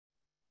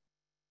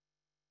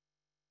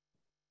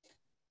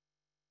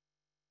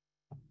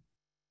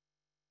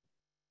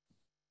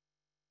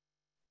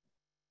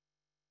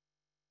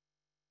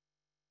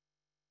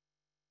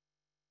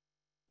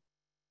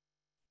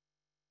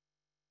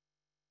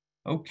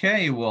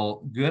Okay,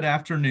 well, good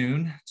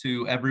afternoon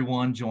to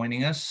everyone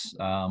joining us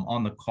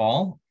on the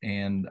call,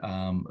 and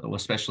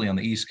especially on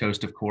the East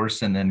Coast, of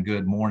course, and then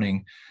good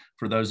morning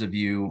for those of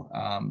you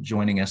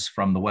joining us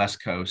from the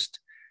West Coast.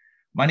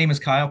 My name is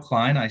Kyle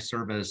Klein. I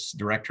serve as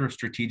Director of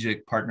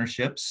Strategic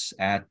Partnerships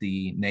at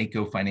the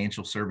NACo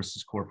Financial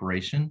Services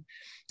Corporation,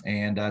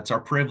 and it's our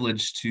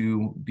privilege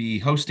to be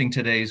hosting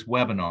today's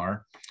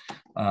webinar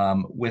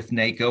with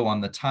NACo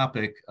on the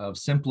topic of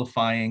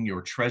simplifying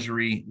your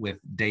treasury with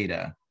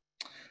data.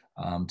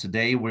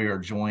 Today, we are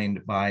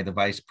joined by the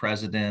Vice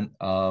President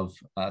of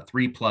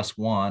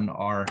 3+1,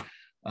 our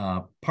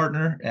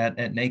partner at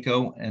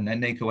NACo and at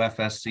NACo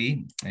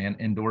FSC, and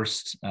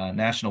endorsed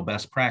national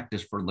best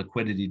practice for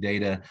liquidity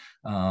data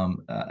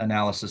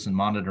analysis and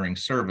monitoring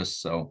service.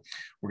 So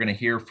we're going to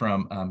hear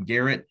from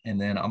Garrett,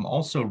 and then I'm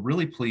also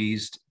really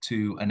pleased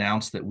to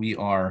announce that we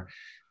are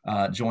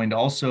joined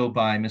also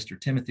by Mr.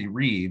 Timothy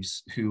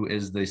Reeves, who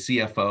is the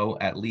CFO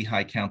at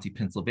Lehigh County,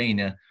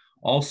 Pennsylvania,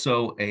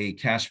 also a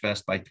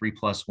CashVest by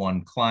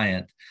 3+1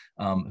 client,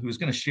 who's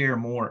going to share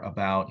more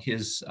about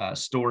his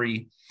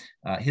story,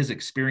 his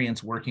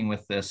experience working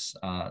with this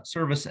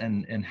service,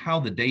 and how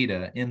the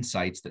data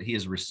insights that he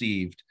has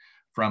received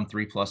from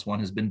 3+1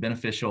 has been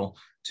beneficial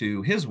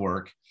to his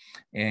work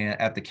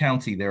at the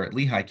county there at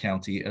Lehigh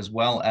County, as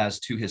well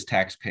as to his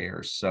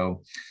taxpayers.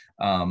 So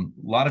a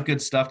lot of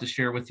good stuff to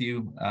share with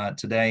you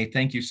today.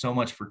 Thank you so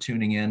much for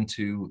tuning in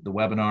to the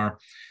webinar.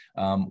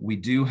 We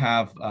do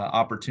have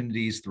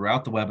opportunities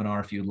throughout the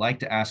webinar. If you'd like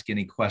to ask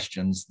any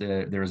questions,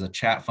 there is a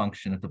chat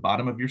function at the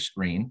bottom of your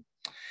screen,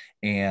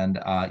 and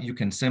you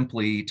can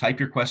simply type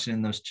your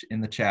question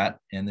in the chat,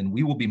 and then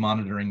we will be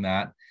monitoring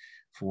that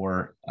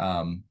for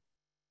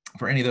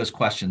any of those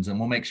questions, and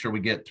we'll make sure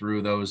we get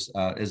through those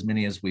as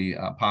many as we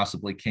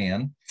possibly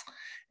can.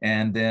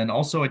 And then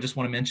also, I just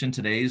want to mention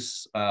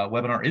today's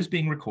webinar is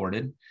being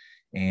recorded,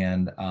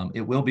 and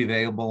it will be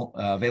available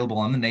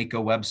on the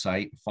NACo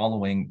website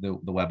following the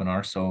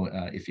webinar. So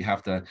if you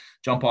have to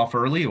jump off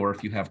early, or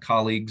if you have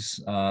colleagues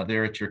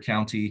there at your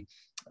county,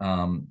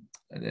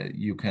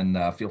 you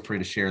can feel free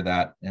to share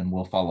that, and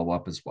we'll follow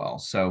up as well.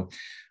 So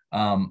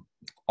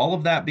all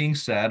of that being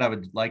said, I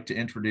would like to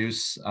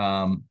introduce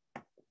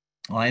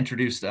I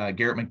introduced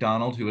Garrett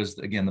McDonald, who is,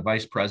 again, the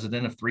Vice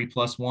President of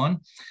 3+1.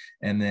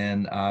 And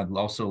then I'd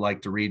also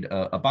like to read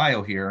a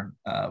bio here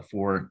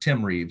for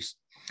Tim Reeves.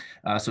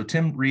 So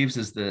Tim Reeves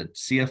is the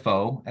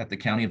CFO at the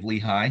County of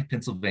Lehigh,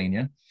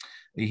 Pennsylvania.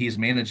 He's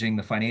managing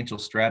the financial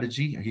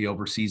strategy. He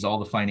oversees all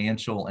the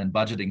financial and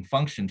budgeting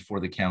functions for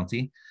the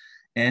county.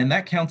 And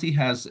that county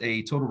has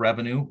a total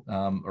revenue,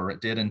 or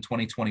it did in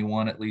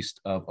 2021, at least,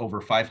 of over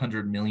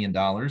 $500 million,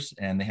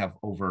 and they have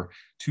over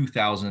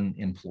 2,000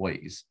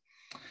 employees.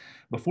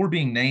 Before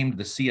being named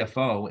the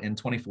CFO in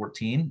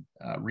 2014,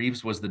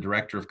 Reeves was the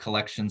Director of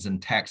Collections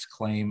and Tax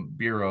Claim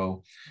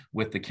Bureau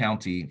with the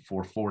county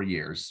for 4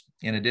 years.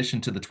 In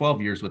addition to the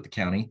 12 years with the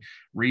county,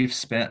 Reeves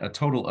spent a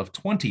total of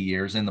 20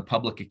 years in the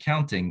public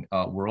accounting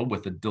world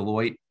with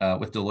Deloitte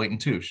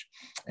and Touche,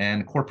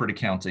 and corporate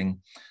accounting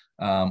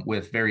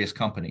with various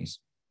companies.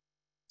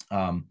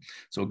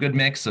 So a good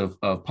mix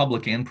of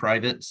public and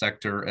private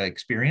sector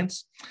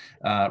experience.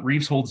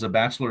 Reeves holds a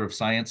Bachelor of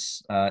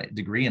Science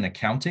degree in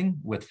accounting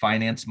with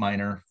finance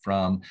minor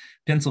from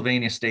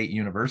Pennsylvania State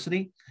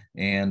University.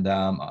 And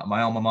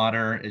my alma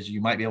mater, as you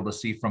might be able to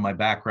see from my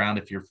background,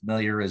 if you're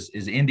familiar, is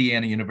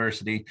Indiana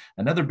University,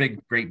 another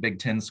great Big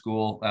Ten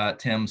school,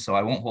 Tim, so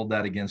I won't hold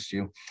that against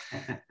you.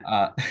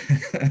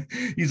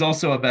 He's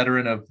also a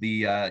veteran of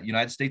the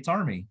United States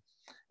Army,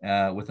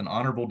 with an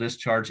honorable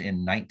discharge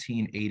in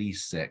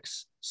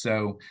 1986.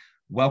 So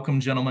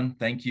welcome, gentlemen.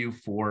 Thank you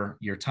for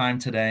your time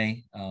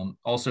today.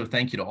 Also,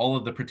 thank you to all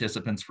of the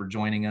participants for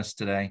joining us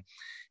today.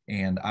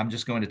 And I'm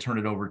just going to turn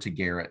it over to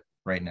Garrett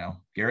right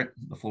now. Garrett,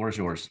 the floor is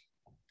yours.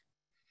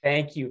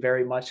 Thank you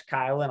very much,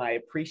 Kyle, and I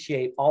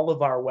appreciate all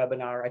of our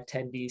webinar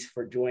attendees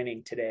for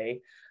joining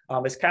today.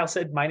 As Kyle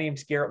said, my name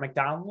is Garrett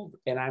McDonald,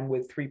 and I'm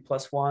with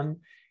 3+1.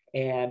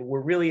 And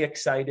we're really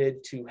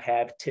excited to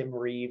have Tim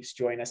Reeves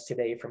join us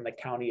today from the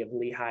County of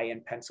Lehigh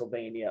in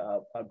Pennsylvania,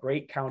 a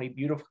great county,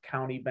 beautiful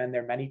county, been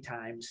there many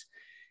times.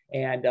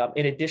 And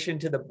in addition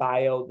to the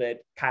bio that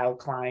Kyle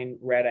Klein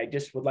read, I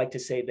just would like to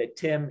say that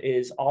Tim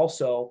is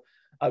also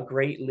a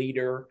great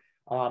leader,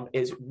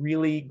 is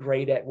really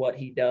great at what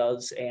he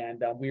does.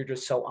 And we're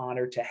just so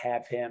honored to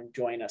have him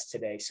join us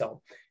today.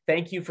 So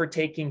thank you for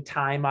taking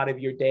time out of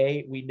your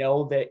day. We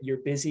know that you're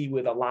busy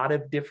with a lot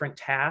of different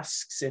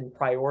tasks and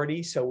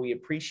priorities, so we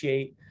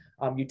appreciate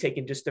you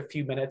taking just a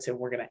few minutes, and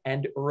we're going to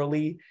end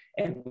early,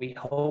 and we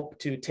hope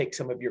to take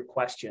some of your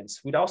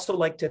questions. We'd also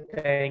like to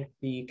thank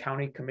the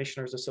County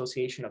Commissioners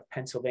Association of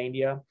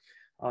Pennsylvania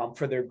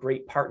for their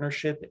great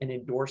partnership and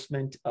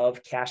endorsement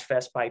of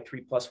CashVest by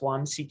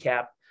 3+1,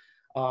 CCAP,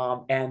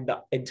 and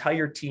the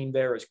entire team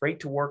there is great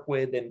to work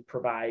with and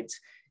provides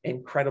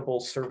incredible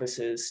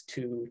services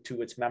to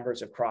its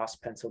members across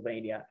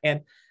Pennsylvania.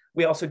 And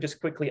we also just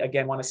quickly,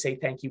 again, want to say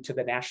thank you to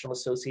the National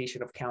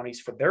Association of Counties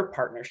for their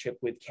partnership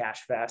with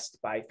CashVest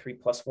by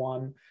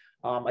 3+1.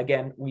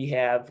 Again, we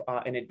have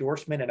an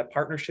endorsement and a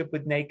partnership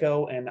with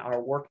NACo, and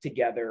our work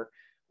together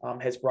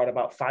has brought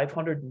about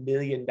 $500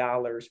 million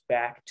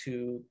back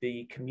to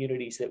the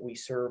communities that we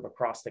serve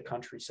across the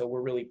country. So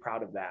we're really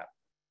proud of that.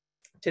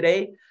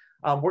 Today,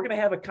 we're going to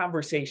have a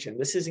conversation.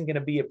 This isn't going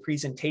to be a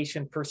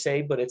presentation per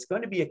se, but it's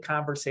going to be a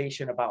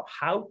conversation about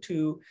how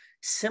to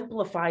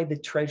simplify the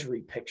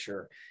treasury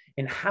picture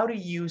and how to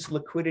use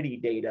liquidity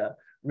data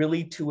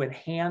really to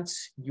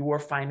enhance your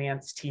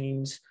finance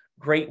team's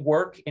great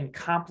work and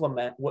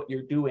complement what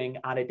you're doing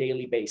on a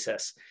daily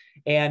basis.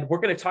 And we're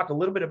going to talk a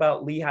little bit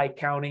about Lehigh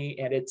County,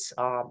 and it's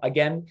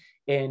again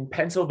in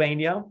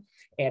Pennsylvania,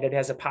 and it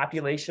has a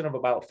population of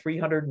about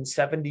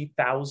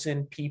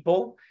 370,000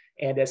 people.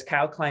 And as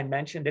Kyle Klein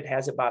mentioned, it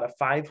has about a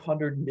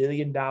 $500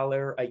 million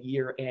a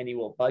year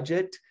annual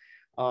budget,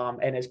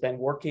 and has been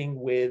working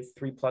with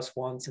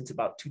 3+1 since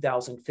about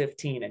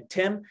 2015. And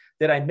Tim,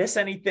 did I miss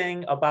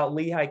anything about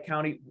Lehigh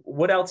County?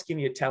 What else can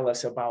you tell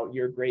us about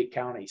your great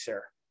county,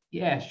 sir?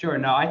 Yeah, sure.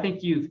 No, I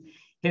think you've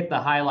hit the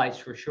highlights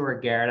for sure,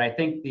 Garrett. I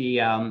think the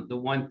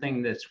one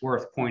thing that's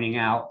worth pointing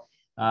out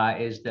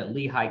is that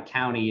Lehigh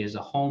County is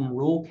a home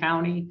rule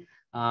county,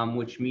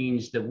 which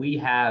means that we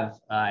have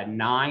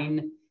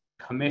 9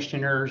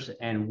 commissioners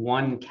and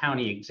 1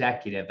 county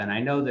executive. And I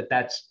know that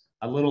that's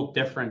a little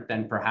different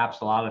than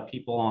perhaps a lot of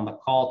people on the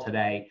call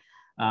today.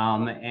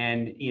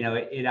 And, you know,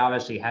 it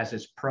obviously has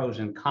its pros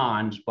and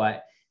cons,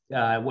 but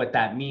what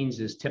that means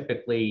is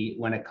typically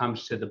when it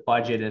comes to the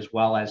budget, as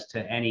well as to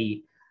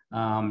any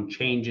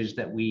changes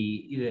that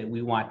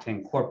we want to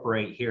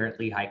incorporate here at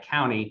Lehigh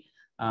County,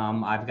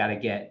 I've got to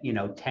get,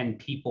 10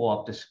 people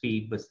up to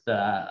speed with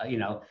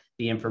the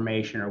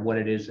information or what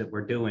it is that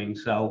we're doing.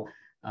 So,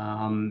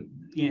 and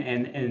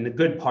the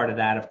good part of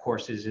that, of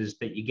course, is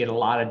that you get a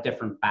lot of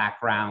different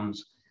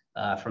backgrounds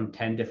from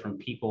 10 different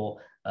people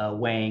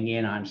weighing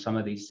in on some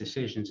of these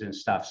decisions and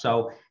stuff.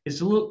 So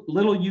it's a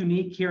little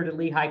unique here to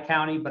Lehigh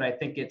County, but I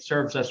think it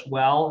serves us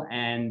well,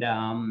 and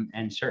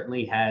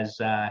certainly has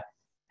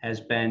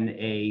been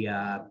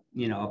a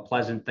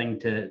pleasant thing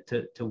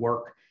to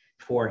work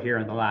for here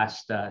in the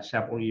last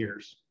several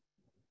years.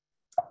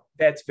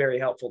 That's very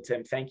helpful,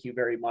 Tim. Thank you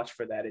very much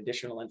for that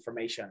additional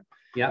information.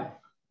 Yeah.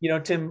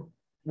 Tim,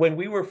 when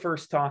we were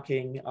first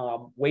talking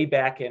way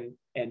back in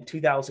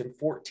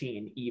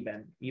 2014,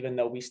 even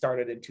though we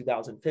started in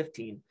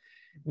 2015,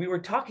 we were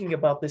talking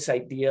about this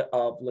idea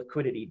of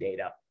liquidity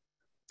data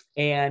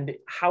and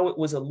how it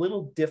was a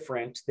little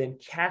different than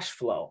cash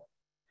flow.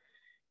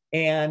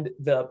 And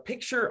the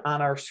picture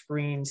on our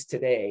screens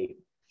today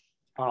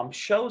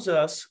shows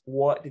us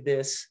what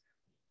this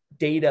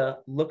data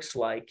looks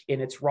like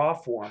in its raw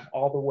form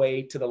all the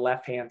way to the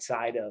left-hand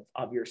side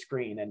of your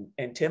screen.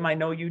 And Tim, I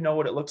know you know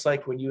what it looks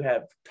like when you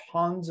have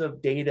tons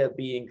of data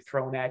being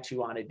thrown at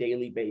you on a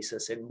daily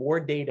basis, and more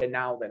data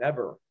now than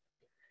ever.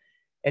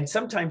 And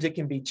sometimes it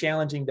can be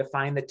challenging to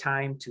find the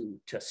time to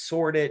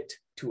sort it,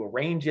 to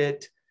arrange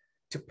it,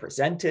 to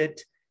present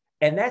it.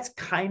 And that's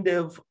kind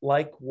of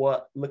like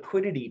what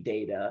liquidity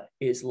data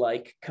is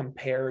like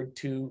compared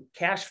to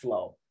cash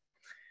flow.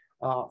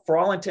 For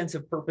all intents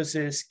and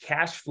purposes,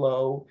 cash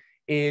flow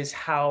is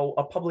how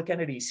a public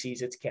entity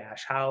sees its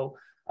cash, how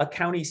a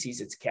county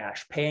sees its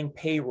cash, paying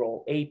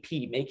payroll,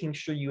 AP, making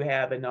sure you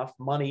have enough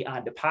money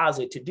on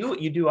deposit to do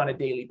what you do on a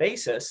daily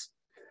basis.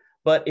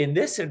 But in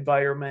this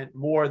environment,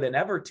 more than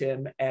ever,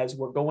 Tim, as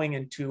we're going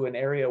into an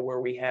area where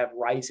we have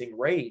rising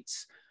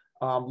rates,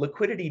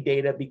 liquidity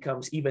data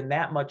becomes even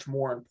that much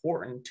more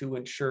important to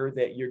ensure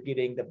that you're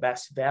getting the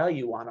best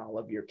value on all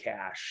of your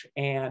cash.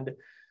 And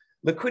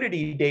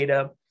liquidity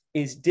data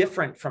is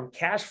different from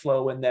cash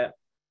flow in that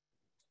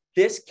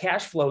this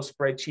cash flow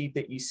spreadsheet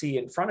that you see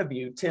in front of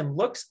you, Tim,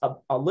 looks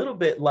a little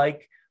bit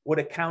like what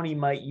a county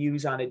might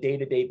use on a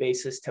day-to-day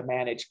basis to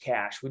manage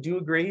cash. Would you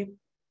agree?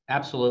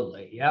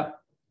 Absolutely. Yep.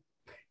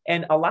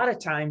 And a lot of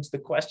times the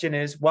question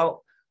is,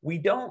 well, we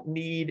don't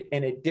need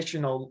an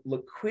additional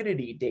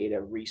liquidity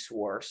data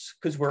resource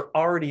because we're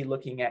already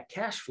looking at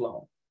cash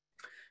flow.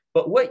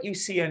 But what you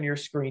see on your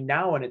screen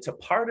now, and it's a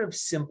part of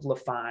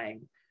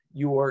simplifying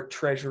your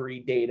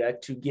treasury data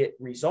to get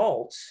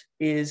results,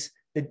 is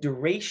the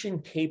duration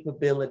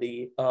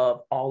capability of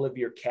all of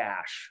your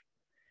cash.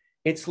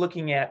 It's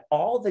looking at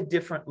all the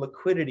different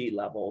liquidity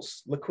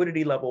levels.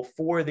 Liquidity level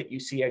 4 that you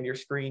see on your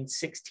screen,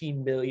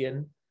 16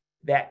 million.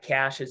 That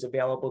cash is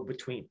available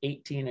between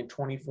 18 and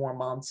 24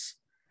 months.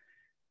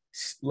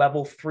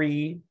 Level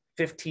 3,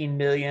 15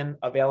 million,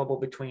 available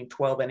between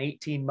 12 and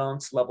 18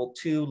 months. Level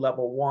 2,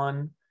 level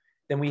 1.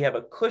 Then we have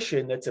a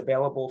cushion that's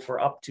available for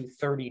up to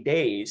 30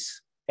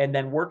 days. And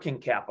then working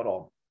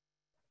capital.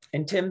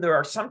 And Tim, there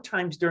are some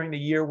times during the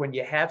year when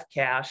you have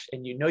cash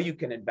and you know you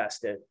can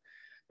invest it.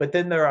 But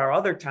then there are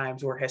other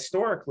times where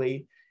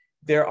historically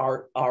there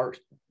are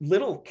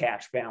little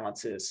cash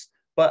balances.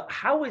 But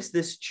how has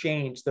this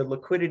changed the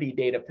liquidity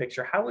data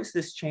picture? How has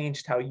this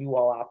changed how you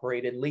all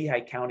operate in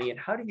Lehigh County? And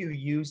how do you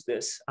use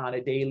this on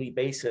a daily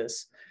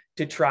basis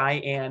to try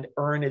and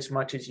earn as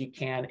much as you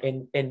can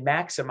and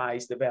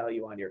maximize the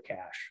value on your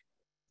cash?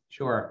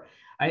 Sure.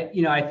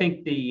 I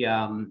think the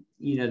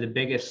the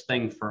biggest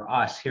thing for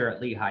us here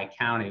at Lehigh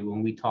County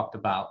when we talked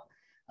about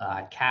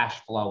cash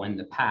flow in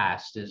the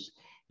past is,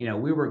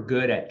 we were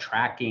good at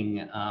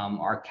tracking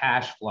our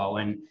cash flow.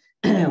 And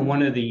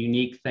one of the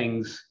unique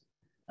things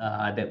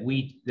that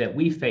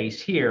we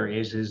face here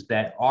is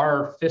that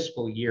our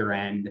fiscal year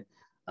end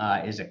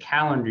is a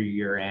calendar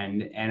year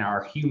end, and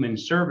our human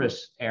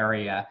service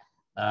area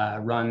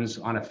runs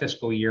on a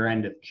fiscal year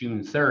end of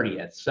June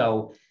 30th.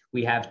 So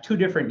we have two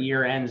different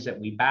year ends that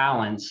we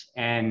balance,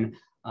 and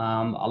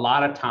a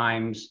lot of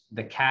times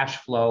the cash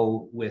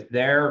flow with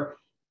their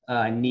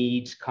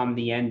needs come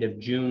the end of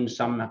June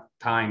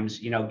sometimes,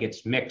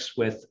 gets mixed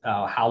with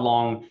how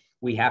long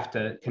we have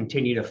to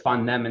continue to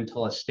fund them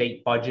until a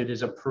state budget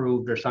is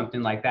approved or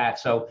something like that.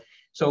 So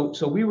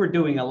we were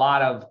doing a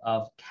lot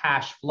of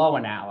cash flow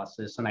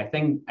analysis, and I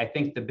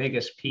think the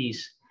biggest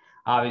piece,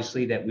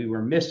 obviously, that we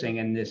were missing,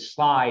 and this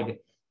slide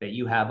that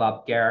you have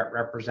up, Garrett,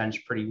 represents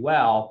pretty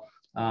well,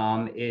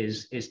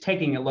 is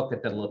taking a look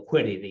at the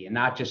liquidity and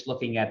not just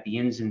looking at the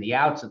ins and the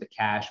outs of the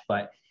cash,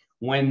 but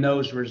when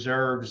those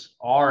reserves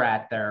are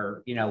at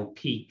their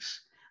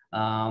peaks,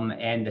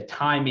 and the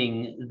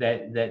timing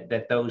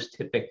that those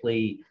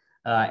typically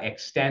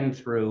extend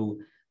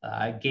through,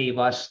 gave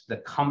us the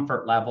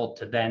comfort level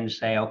to then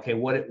say, okay,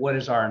 what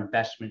is our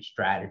investment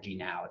strategy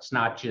now? It's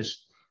not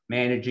just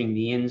managing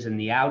the ins and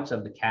the outs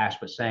of the cash,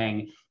 but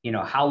saying,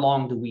 how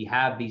long do we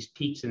have these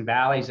peaks and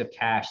valleys of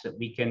cash that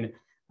we can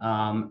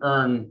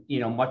earn,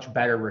 much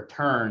better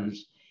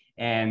returns.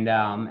 And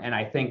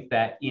I think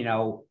that,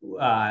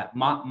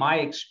 my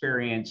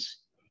experience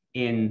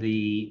in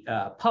the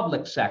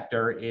public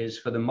sector is,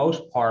 for the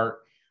most part,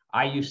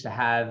 I used to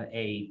have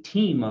a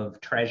team of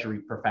treasury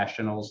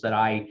professionals that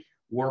I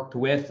worked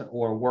with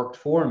or worked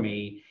for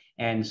me.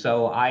 And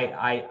so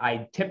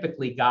I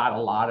typically got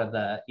a lot of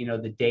the,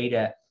 the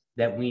data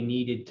that we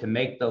needed to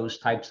make those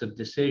types of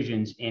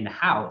decisions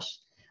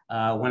in-house.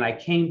 When I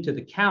came to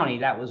the county,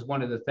 that was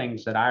one of the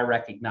things that I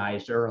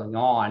recognized early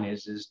on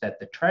is that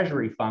the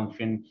treasury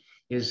function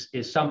is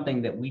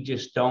something that we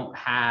just don't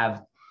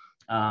have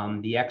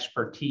the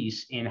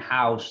expertise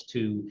in-house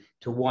to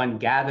one,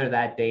 gather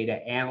that data,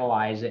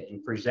 analyze it,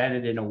 and present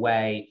it in a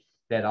way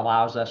that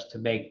allows us to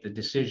make the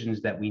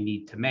decisions that we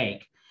need to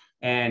make.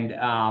 And,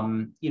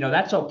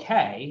 that's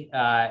okay,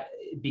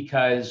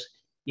 because,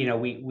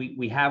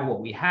 we have what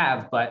we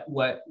have. But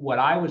what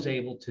I was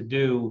able to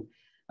do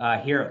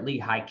here at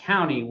Lehigh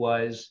County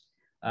was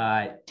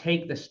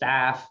take the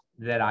staff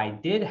that I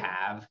did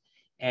have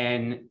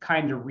and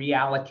kind of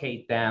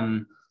reallocate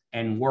them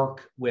and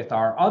work with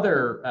our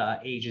other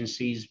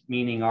agencies,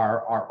 meaning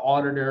our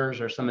auditors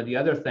or some of the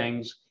other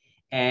things,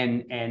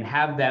 and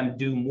have them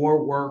do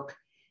more work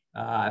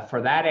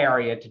for that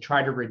area to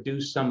try to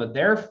reduce some of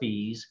their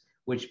fees,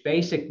 which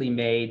basically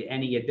made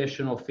any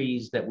additional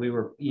fees that we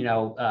were,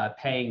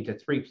 paying to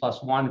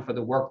 3+1 for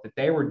the work that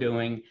they were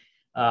doing,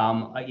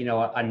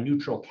 a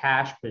neutral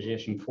cash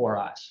position for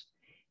us.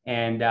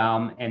 And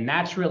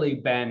that's really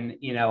been,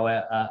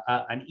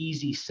 an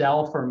easy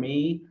sell for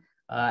me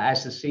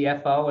as the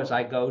CFO, as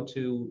I go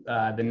to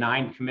the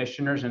 9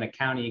 commissioners and a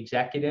county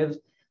executive,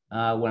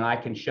 when I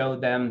can show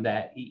them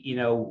that,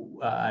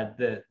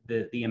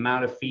 the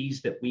amount of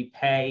fees that we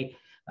pay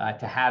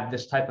to have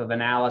this type of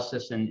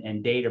analysis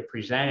and data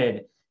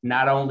presented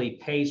not only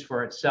pays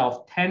for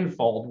itself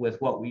tenfold with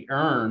what we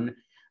earn,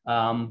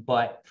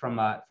 but from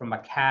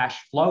a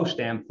cash flow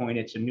standpoint,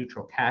 it's a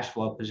neutral cash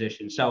flow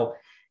position. So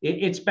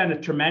it's been a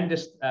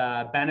tremendous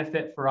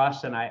benefit for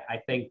us, and I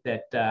think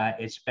that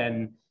it's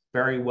been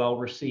very well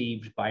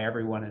received by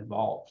everyone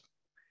involved.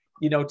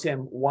 Tim,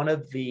 one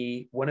of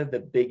the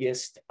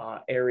biggest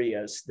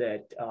areas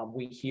that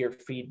we hear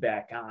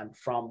feedback on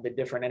from the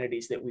different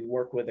entities that we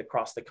work with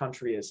across the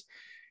country is,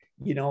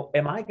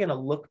 am I going to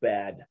look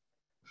bad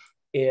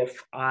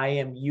if I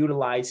am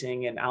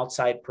utilizing an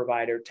outside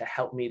provider to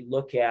help me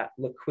look at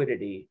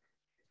liquidity?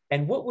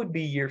 And what would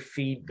be your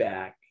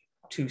feedback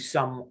to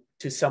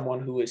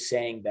someone who is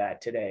saying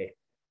that today?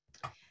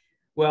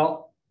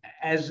 Well,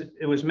 as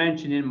it was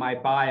mentioned in my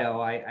bio,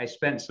 I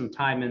spent some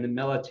time in the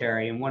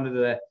military, and one of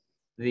the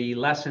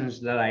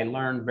lessons that I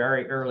learned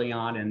very early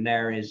on in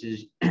there is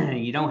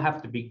you don't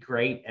have to be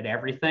great at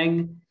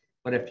everything,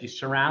 but if you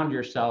surround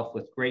yourself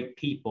with great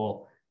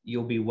people,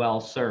 you'll be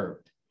well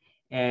served.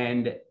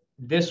 And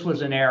this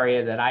was an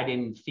area that I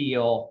didn't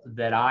feel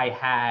that I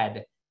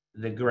had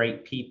the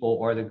great people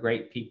or the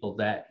great people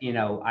that,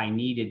 I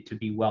needed to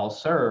be well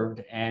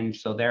served. And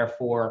so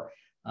therefore,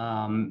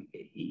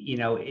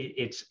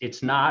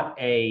 it's not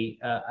a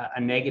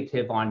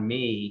negative on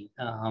me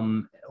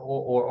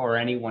or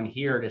anyone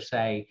here to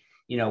say,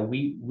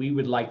 we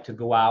would like to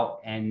go out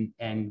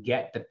and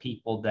get the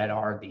people that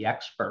are the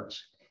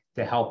experts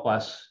to help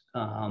us,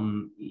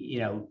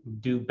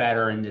 do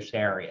better in this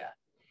area.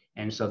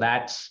 And so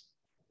that's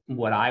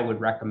what I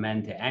would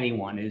recommend to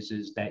anyone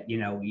is that,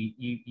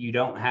 you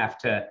don't have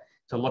to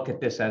look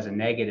at this as a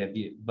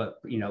negative, but,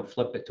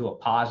 flip it to a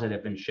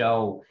positive and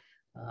show,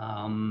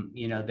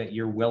 that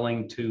you're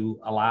willing to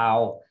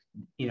allow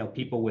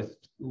people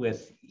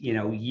with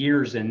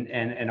years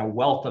and a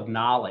wealth of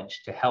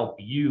knowledge to help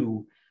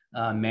you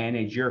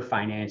manage your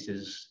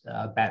finances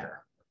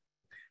better.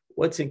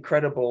 What's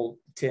incredible,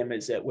 Tim,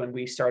 is that when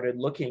we started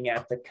looking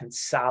at the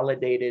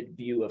consolidated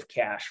view of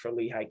cash for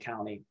Lehigh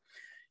County,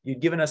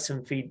 you'd given us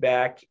some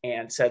feedback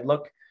and said,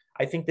 look,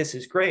 I think this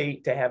is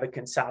great to have a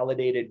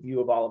consolidated view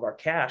of all of our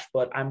cash,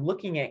 but I'm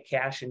looking at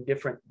cash in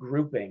different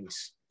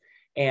groupings.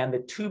 And the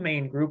two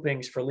main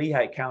groupings for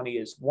Lehigh County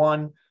is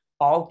one,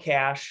 all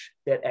cash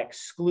that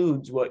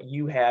excludes what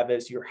you have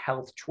as your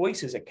health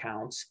choices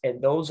accounts, and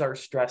those are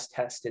stress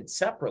tested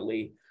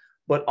separately,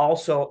 but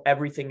also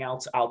everything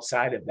else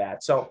outside of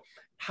that. So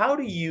how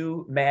do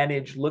you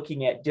manage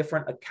looking at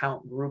different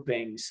account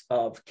groupings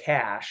of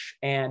cash,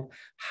 and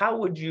how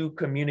would you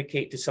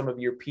communicate to some of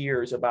your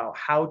peers about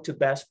how to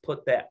best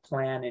put that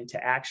plan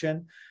into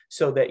action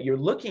so that you're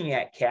looking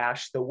at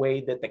cash the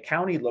way that the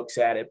county looks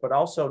at it, but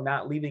also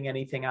not leaving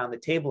anything on the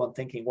table and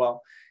thinking,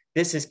 well,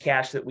 this is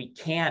cash that we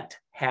can't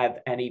have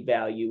any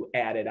value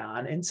added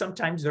on. And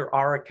sometimes there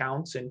are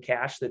accounts in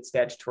cash that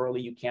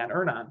statutorily you can't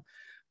earn on.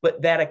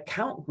 But that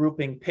account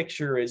grouping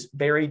picture is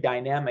very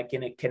dynamic,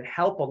 and it can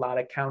help a lot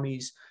of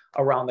counties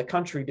around the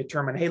country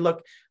determine, hey,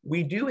 look,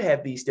 we do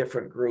have these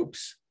different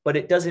groups, but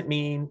it doesn't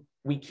mean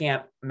we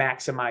can't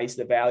maximize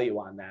the value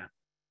on that.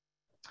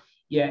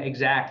 Yeah,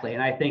 exactly.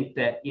 And I think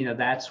that,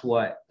 that's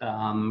what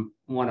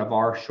one of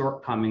our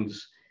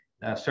shortcomings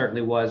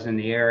certainly was in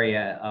the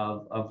area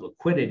of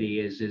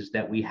liquidity is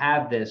that we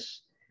have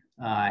this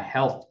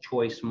health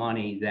choice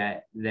money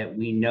that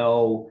we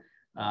know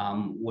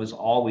was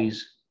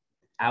always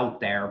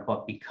out there,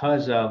 but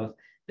because of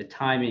the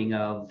timing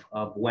of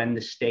when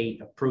the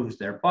state approves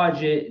their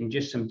budget and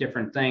just some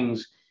different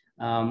things,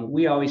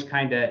 we always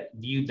kind of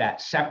viewed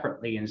that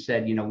separately and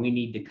said, we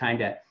need to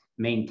kind of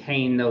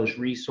maintain those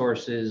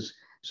resources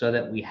so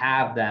that we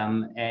have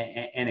them.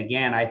 And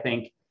again, I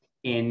think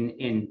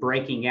in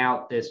breaking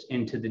out this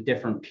into the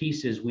different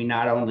pieces, we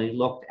not only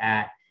looked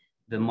at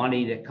the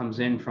money that comes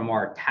in from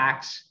our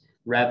tax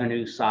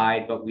revenue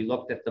side, but we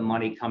looked at the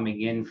money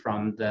coming in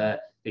from the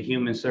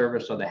human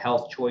service or the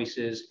health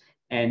choices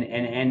and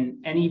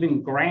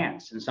even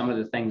grants and some of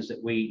the things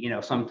that we,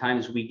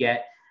 sometimes we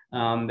get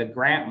the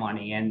grant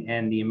money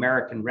and the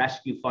American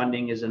Rescue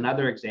funding is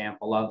another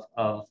example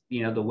of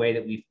the way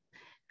that we've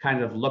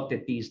kind of looked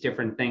at these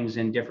different things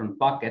in different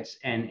buckets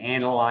and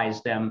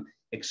analyzed them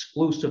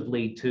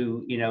exclusively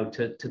to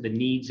the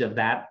needs of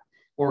that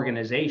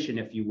organization,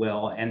 if you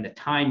will, and the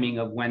timing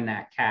of when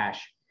that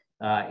cash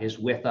is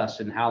with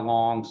us and how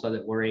long, so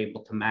that we're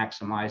able to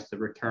maximize the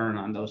return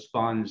on those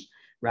funds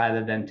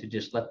rather than to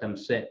just let them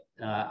sit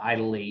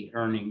idly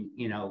earning,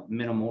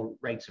 minimal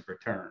rates of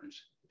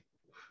returns.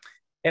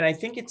 And I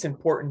think it's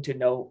important to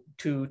know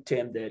too,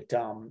 Tim, that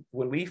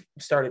when we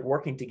started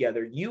working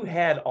together, you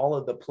had all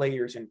of the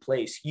players in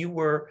place. You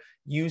were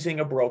using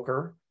a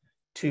broker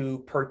to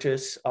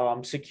purchase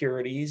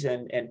securities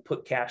and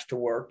put cash to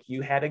work.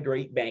 You had a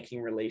great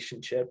banking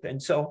relationship.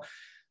 And so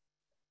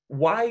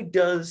why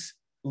does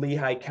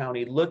Lehigh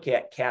County look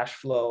at cash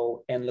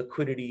flow and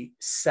liquidity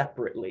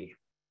separately?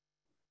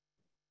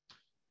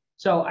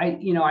 So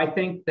I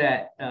think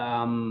that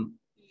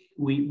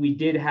we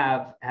did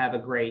have a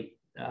great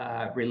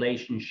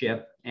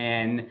relationship,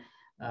 and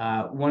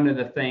one of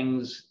the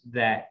things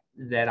that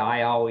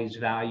I always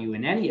value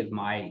in any of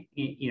my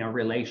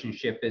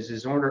relationship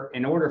is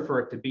in order for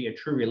it to be a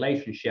true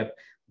relationship,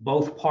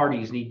 both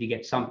parties need to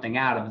get something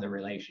out of the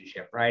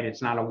relationship, right?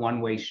 It's not a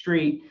one-way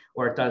street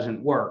or it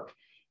doesn't work.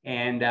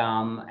 And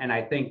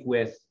I think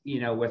with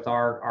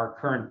our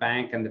current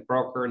bank and the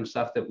broker and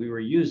stuff that we were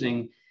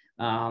using,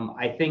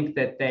 I think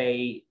that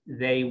they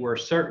were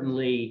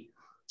certainly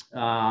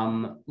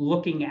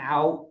looking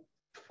out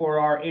for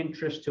our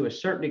interest to a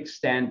certain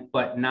extent,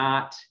 but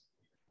not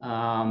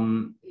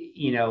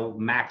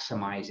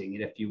maximizing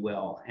it, if you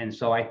will. And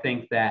so I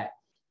think that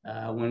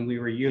when we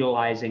were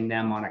utilizing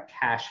them on a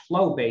cash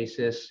flow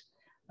basis,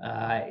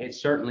 it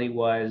certainly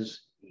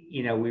was,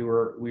 we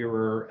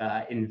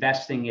were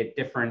investing at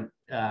different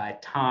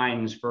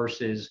times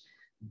versus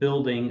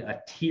building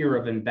a tier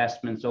of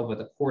investments over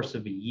the course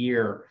of a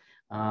year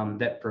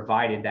that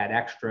provided that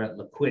extra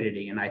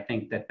liquidity. And I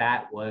think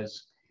that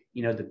was,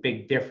 the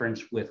big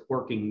difference with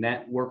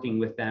working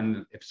with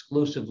them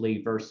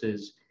exclusively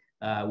versus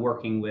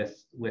working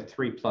with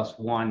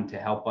 3+1 to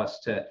help us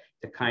to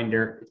kind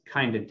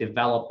of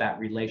develop that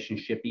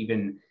relationship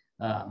even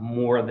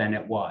more than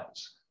it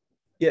was.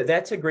 Yeah,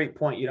 that's a great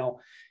point.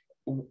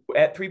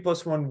 At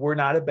 3+1, we're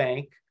not a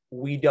bank.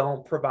 We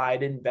don't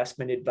provide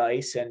investment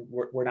advice, and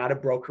we're not a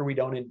broker. We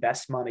don't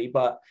invest money,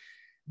 but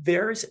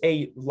there's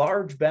a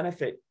large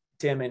benefit,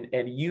 Tim,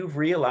 and you've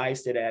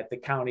realized it at the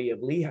County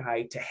of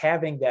Lehigh, to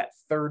having that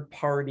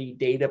third-party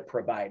data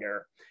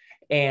provider.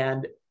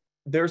 And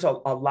there's a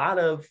lot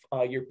of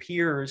your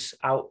peers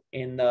out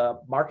in the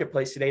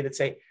marketplace today that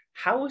say,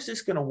 how is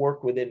this going to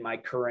work within my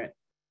current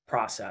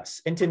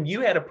process? And Tim,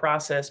 you had a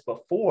process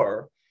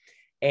before,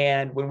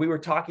 And when we were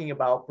talking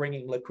about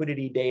bringing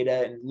liquidity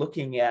data and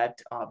looking at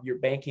your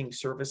banking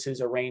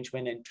services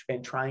arrangement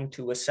and trying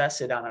to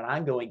assess it on an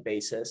ongoing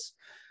basis,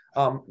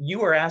 you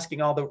were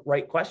asking all the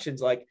right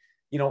questions like,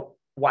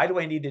 why do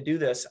I need to do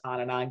this on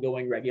an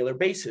ongoing regular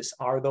basis?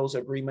 Are those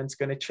agreements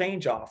going to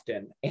change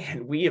often?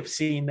 And we have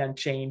seen them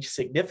change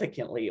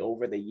significantly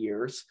over the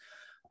years.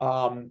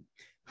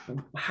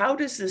 How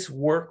does this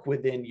work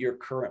within your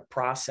current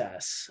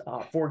process?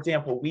 For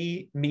example,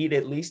 we meet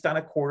at least on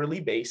a quarterly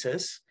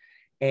basis,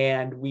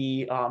 and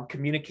we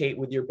communicate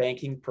with your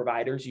banking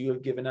providers. You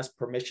have given us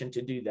permission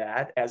to do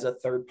that as a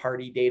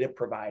third-party data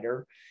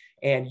provider,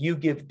 and you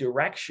give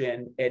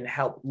direction and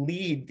help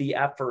lead the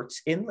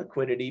efforts in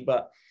liquidity.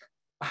 But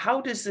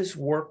how does this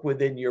work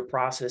within your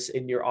process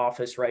in your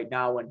office right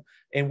now?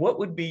 And what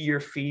would be your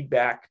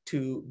feedback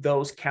to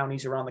those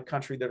counties around the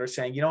country that are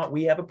saying, you know what,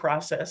 we have a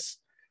process.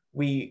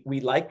 We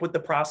like what the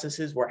process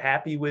is. We're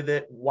happy with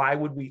it. Why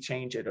would we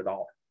change it at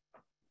all?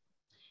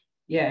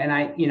 Yeah, and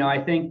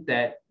I think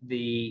that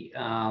the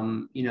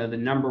the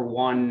number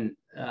one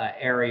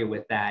area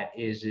with that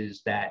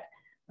is that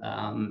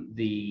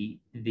the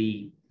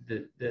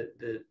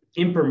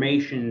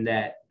information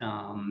that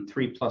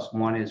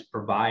 3+1 is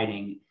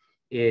providing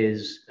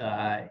is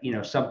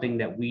something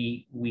that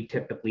we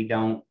typically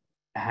don't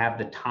have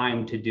the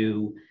time to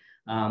do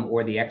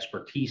or the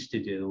expertise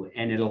to do,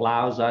 and it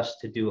allows us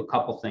to do a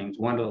couple things.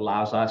 One, it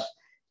allows us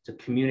to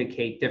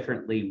communicate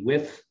differently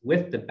with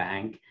the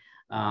bank.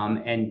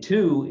 And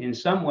two, in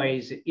some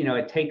ways,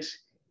 it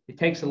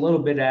takes a little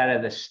bit out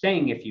of the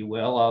sting, if you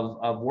will,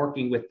 of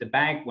working with the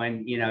bank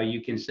when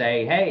you can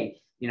say, hey,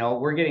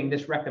 we're getting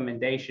this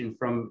recommendation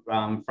from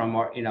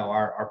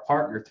our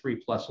partner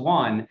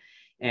 3+1,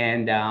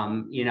 and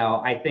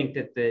I think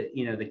that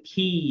the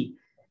key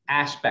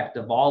aspect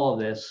of all of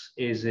this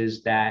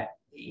is that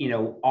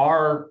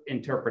our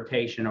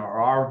interpretation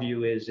or our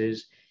view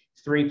is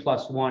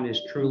 3+1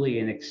 is truly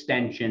an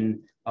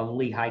extension of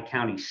Lehigh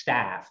County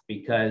staff,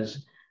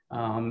 because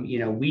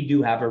we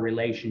do have a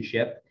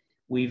relationship.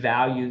 We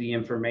value the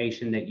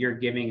information that you're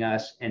giving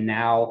us, and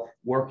now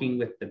working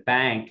with the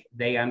bank,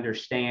 they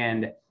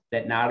understand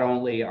that not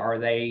only are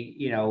they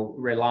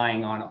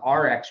relying on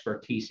our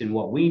expertise in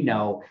what we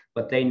know,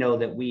 but they know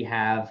that we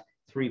have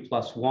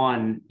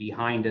 3+1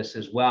 behind us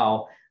as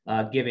well,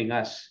 giving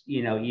us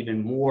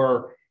even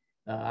more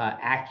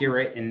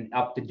accurate and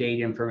up-to-date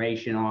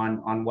information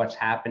on what's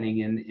happening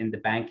in the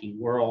banking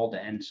world.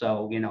 And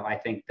so, I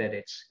think that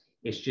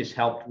it's just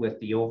helped with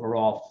the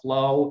overall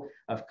flow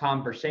of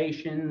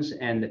conversations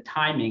and the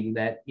timing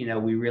that,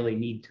 we really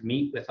need to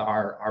meet with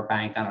our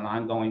bank on an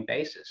ongoing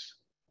basis.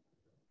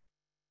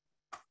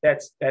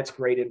 That's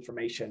great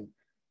information,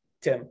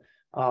 Tim.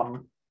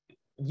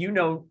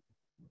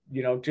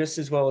 Just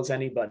as well as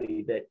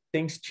anybody that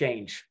things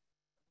change.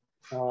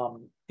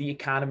 The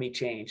economy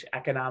change,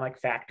 economic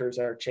factors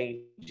are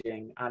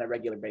changing on a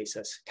regular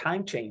basis.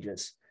 Time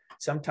changes.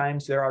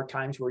 Sometimes there are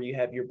times where you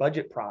have your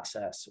budget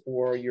process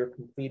or you're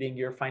completing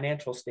your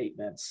financial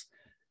statements.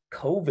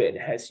 COVID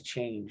has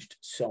changed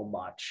so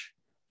much,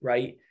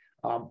 right?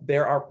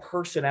 There are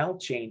personnel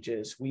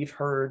changes. We've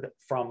heard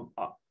from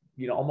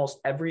almost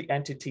every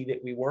entity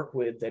that we work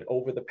with that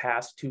over the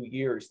past 2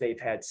 years, they've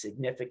had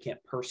significant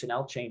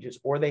personnel changes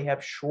or they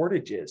have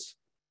shortages,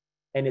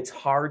 and it's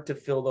hard to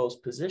fill those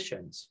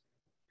positions.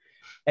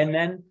 And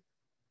then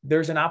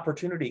there's an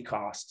opportunity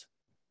cost.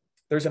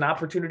 There's an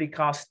opportunity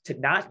cost to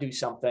not do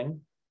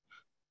something.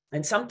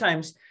 And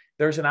sometimes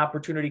there's an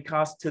opportunity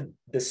cost to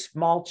the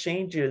small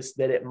changes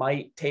that it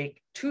might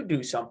take to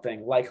do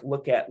something, like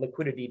look at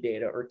liquidity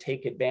data or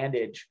take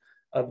advantage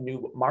of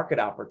new market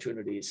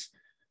opportunities.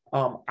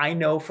 I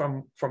know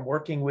from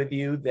working with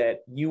you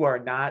that you are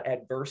not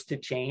adverse to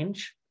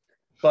change,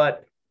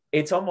 but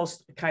it's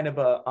almost kind of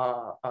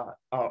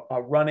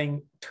a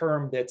running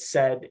term that's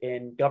said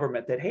in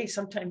government that, hey,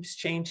 sometimes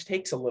change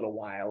takes a little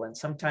while. And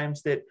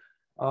sometimes that,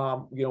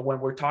 when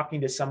we're talking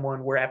to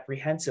someone, we're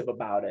apprehensive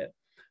about it.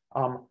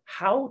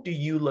 How do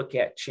you look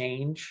at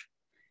change,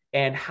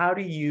 and how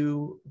do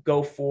you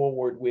go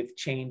forward with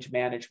change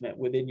management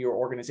within your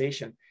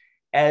organization,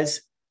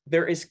 as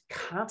there is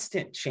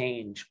constant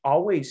change,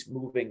 always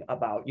moving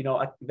about?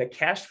 The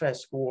CashFest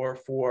score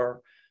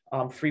for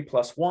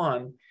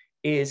 3+1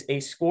 is a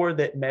score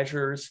that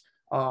measures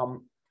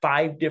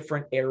 5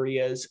 different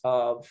areas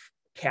of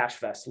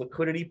CashFest: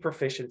 liquidity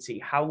proficiency.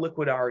 How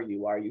liquid are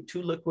you? Are you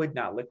too liquid,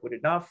 not liquid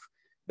enough?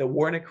 The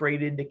Warnick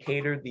rate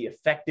indicator, the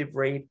effective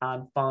rate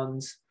on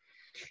funds.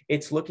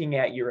 It's looking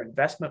at your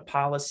investment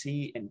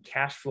policy and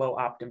cash flow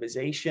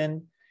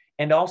optimization,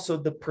 and also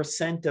the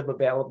percent of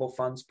available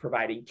funds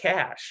providing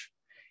cash.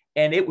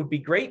 And it would be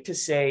great to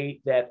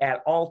say that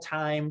at all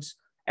times,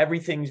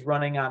 everything's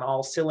running on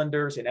all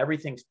cylinders and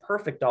everything's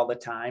perfect all the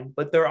time.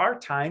 But there are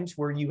times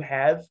where you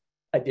have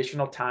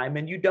additional time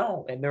and you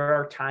don't. And there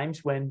are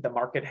times when the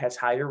market has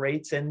higher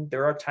rates and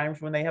there are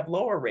times when they have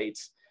lower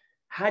rates.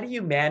 How do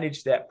you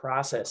manage that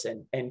process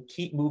and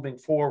keep moving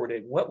forward?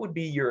 And what would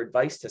be your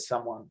advice to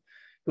someone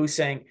who's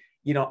saying,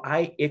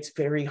 it's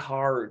very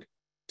hard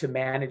to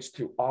manage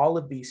through all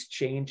of these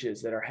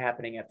changes that are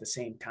happening at the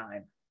same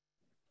time?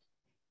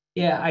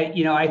 Yeah,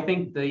 I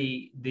think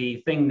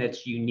the thing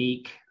that's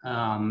unique,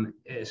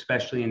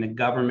 especially in the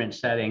government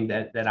setting,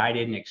 that I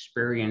didn't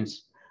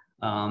experience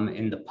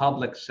in the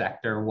public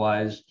sector,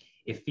 was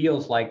it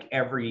feels like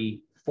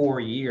every 4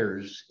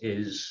 years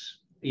is,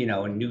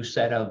 a new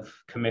set of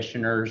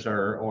commissioners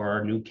or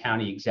a new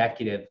county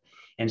executive.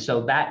 And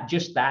so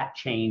that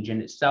change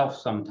in itself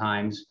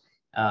sometimes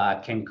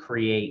can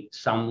create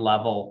some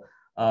level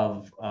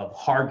of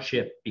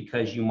hardship,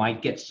 because you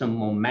might get some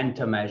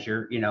momentum as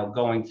you're,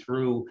 going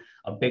through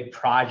a big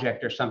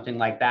project or something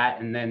like that,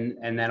 and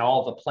then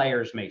all the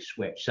players may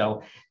switch.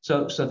 So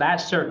that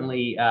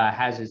certainly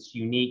has its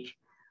unique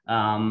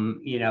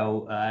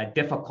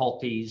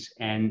difficulties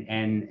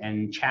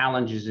and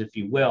challenges, if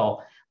you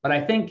will. But I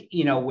think,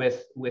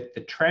 with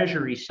the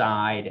Treasury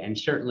side, and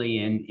certainly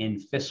in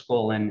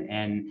fiscal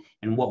and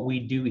what we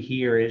do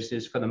here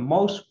is for the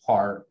most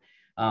part,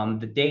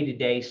 the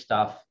day-to-day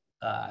stuff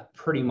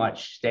pretty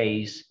much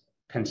stays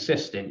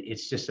consistent.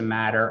 It's just a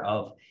matter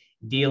of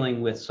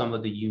dealing with some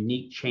of the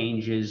unique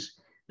changes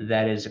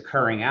that is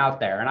occurring out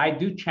there. And I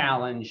do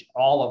challenge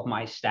all of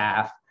my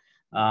staff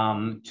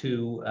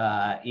to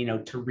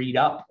read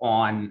up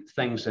on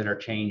things that are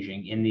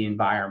changing in the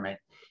environment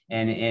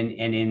and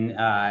in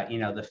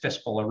the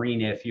fiscal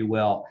arena, if you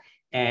will.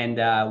 And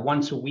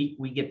once a week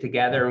we get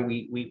together and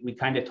we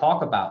kind of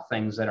talk about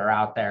things that are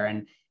out there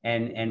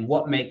and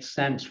what makes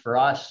sense for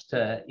us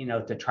to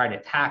try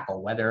to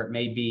tackle, whether it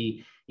may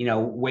be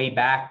way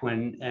back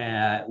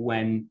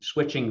when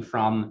switching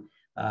from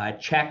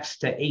checks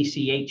to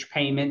ACH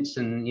payments,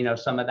 and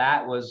some of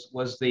that was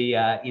the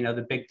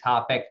the big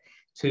topic,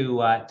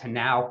 to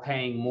now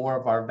paying more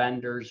of our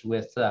vendors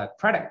with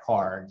credit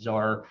cards,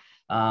 or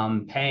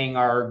paying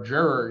our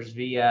jurors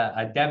via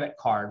a debit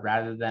card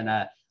rather than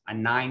a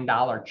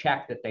 $9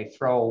 check that they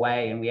throw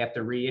away and we have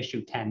to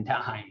reissue 10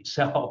 times.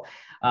 So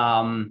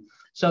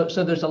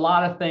there's a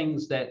lot of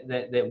things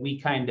that we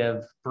kind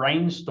of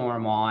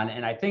brainstorm on.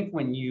 And I think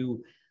when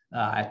you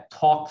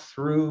talk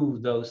through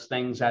those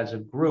things as a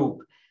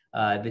group,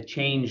 the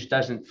change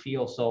doesn't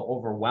feel so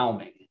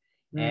overwhelming.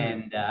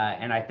 And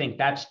I think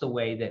that's the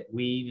way that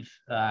we've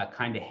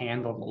kind of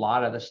handled a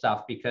lot of the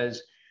stuff,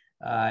 because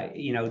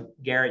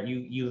Garrett,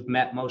 you've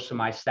met most of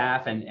my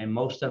staff, and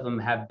most of them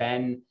have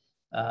been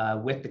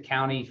with the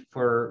county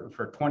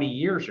for 20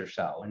 years or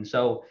so. And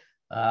so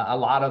a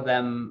lot of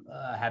them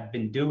have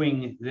been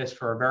doing this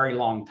for a very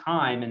long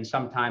time. And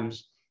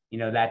sometimes,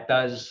 that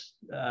does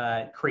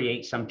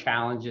create some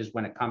challenges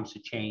when it comes to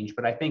change.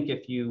 But I think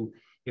if you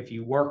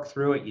work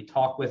through it, you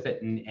talk with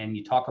it, and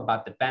you talk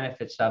about the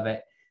benefits of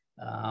it,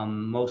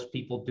 most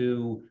people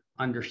do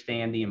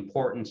understand the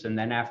importance. And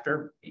then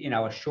after,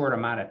 a short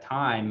amount of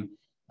time,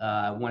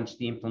 once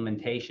the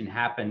implementation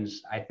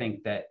happens, I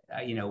think that,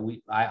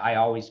 I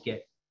always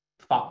get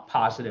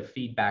positive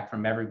feedback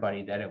from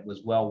everybody that it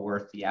was well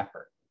worth the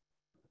effort.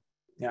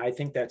 Yeah, I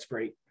think that's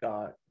great.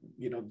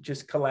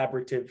 Just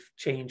collaborative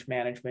change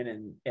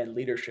management and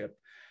leadership.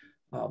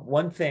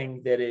 One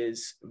thing that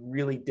is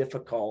really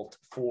difficult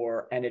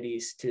for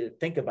entities to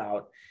think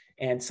about,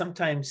 and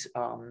sometimes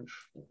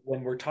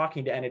when we're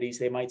talking to entities,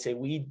 they might say,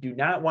 we do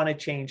not want to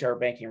change our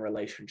banking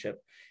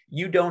relationship.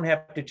 You don't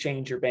have to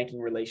change your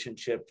banking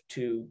relationship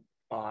to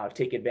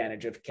take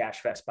advantage of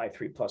CashFest by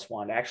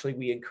 3+1. Actually,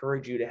 we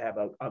encourage you to have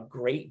a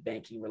great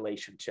banking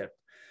relationship.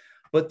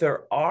 But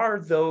there are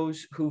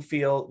those who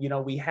feel,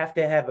 we have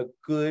to have a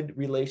good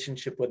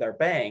relationship with our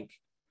bank,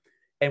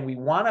 and we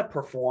want to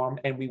perform,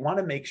 and we want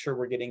to make sure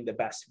we're getting the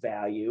best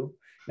value.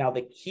 Now,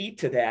 the key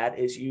to that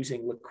is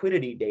using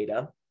liquidity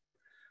data.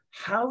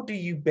 How do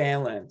you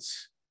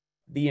balance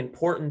the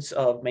importance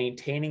of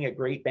maintaining a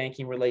great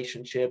banking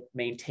relationship,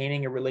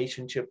 maintaining a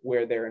relationship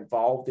where they're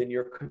involved in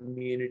your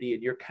community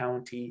and your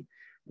county,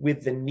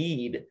 with the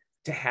need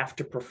to have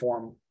to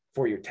perform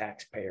for your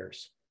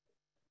taxpayers?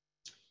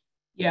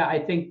 Yeah, I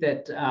think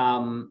that,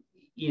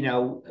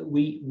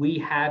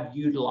 we have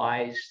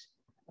utilized,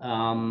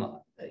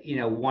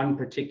 one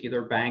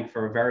particular bank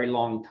for a very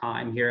long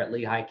time here at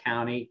Lehigh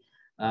County.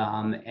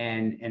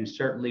 And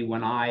certainly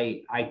when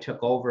I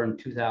took over in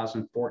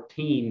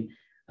 2014,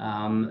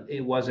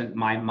 it wasn't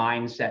my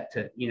mindset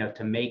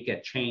to make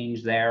a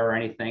change there or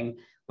anything.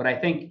 But I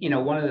think,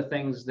 one of the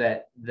things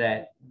that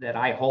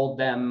I hold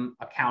them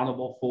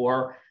accountable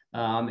for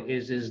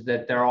is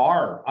that there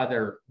are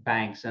other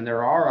banks and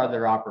there are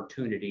other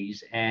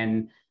opportunities.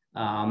 And,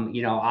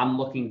 I'm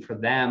looking for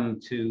them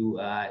to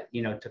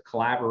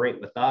collaborate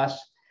with us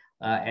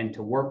and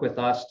to work with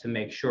us to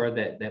make sure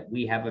that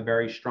we have a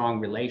very strong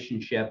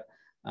relationship,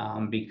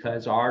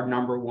 because our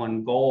number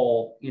one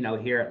goal,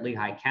 here at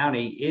Lehigh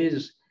County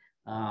is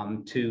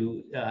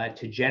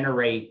to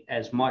generate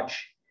as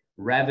much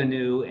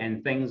revenue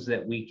and things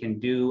that we can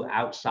do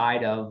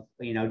outside of,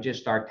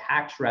 just our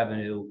tax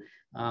revenue,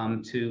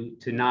 to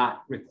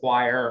not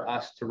require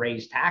us to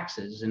raise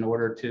taxes in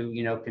order to,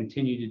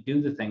 continue to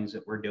do the things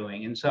that we're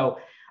doing. And so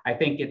I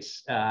think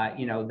it's,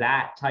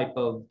 that type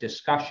of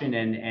discussion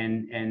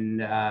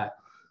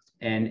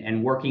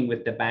and working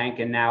with the bank.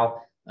 And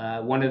now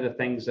one of the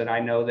things that I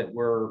know that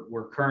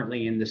we're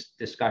currently in this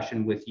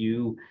discussion with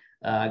you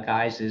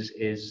guys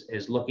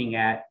is looking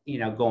at,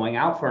 going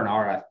out for an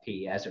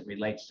RFP as it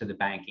relates to the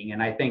banking.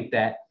 And I think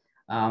that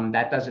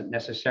that doesn't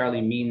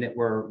necessarily mean that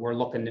we're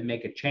looking to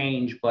make a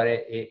change, but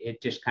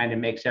it just kind of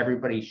makes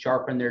everybody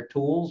sharpen their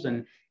tools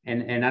and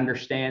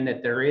understand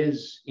that there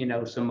is,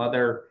 some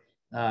other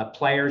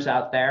players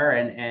out there,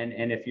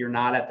 and if you're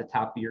not at the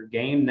top of your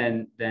game,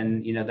 then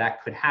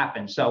that could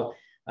happen. So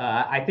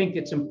I think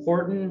it's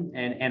important,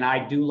 and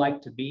I do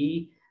like to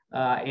be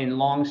in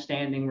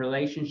long-standing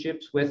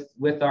relationships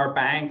with our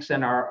banks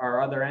and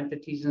our other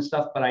entities and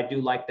stuff, but I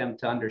do like them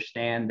to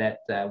understand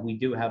that we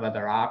do have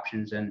other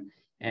options,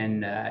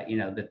 and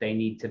that they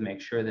need to make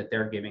sure that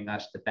they're giving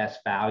us the best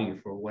value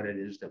for what it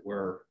is that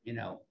we're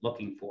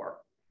looking for.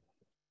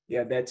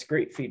 Yeah, that's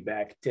great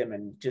feedback, Tim.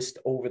 And just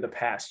over the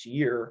past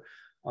year,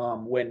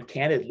 when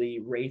candidly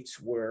rates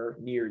were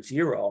near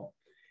zero,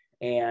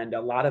 and a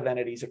lot of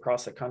entities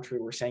across the country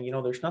were saying,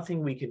 there's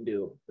nothing we can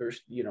do.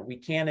 We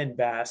can't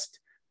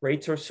invest.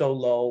 Rates are so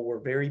low. We're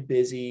very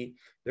busy.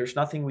 There's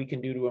nothing we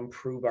can do to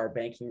improve our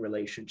banking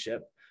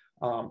relationship.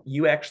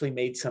 You actually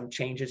made some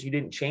changes. You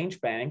didn't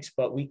change banks,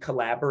 but we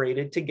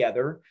collaborated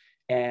together.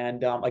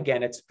 And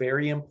again, it's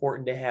very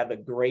important to have a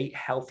great,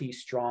 healthy,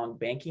 strong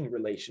banking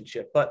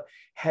relationship, but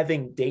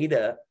having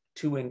data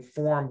to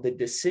inform the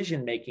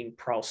decision-making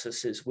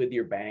processes with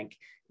your bank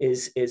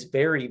is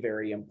very,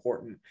 very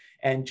important.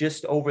 And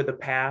just over the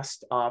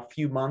past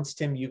few months,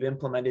 Tim, you've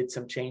implemented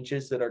some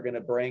changes that are going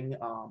to bring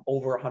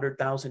over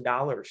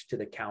 $100,000 to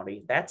the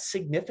county. That's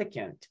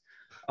significant.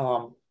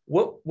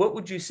 What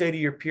would you say to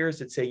your peers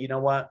that say,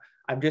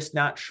 I'm just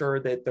not sure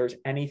that there's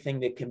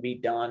anything that can be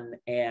done,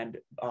 and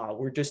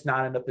we're just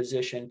not in a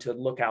position to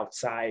look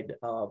outside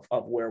of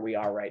where we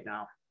are right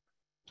now?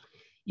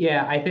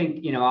 Yeah, I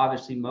think,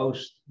 obviously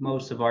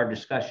most of our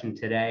discussion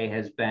today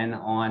has been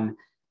on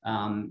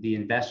the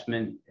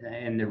investment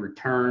and the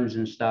returns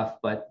and stuff,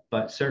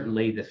 but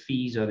certainly the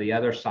fees are the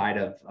other side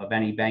of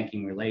any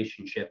banking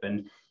relationship.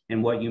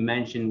 And what you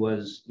mentioned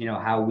was,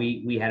 how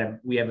we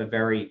have a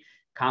very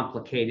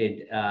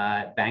complicated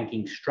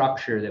banking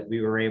structure that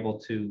we were able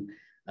to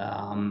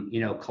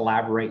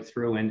collaborate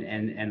through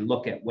and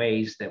look at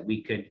ways that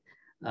we could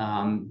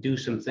do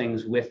some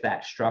things with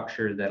that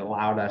structure that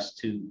allowed us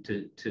to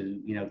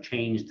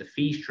change the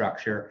fee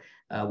structure,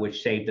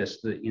 which saved us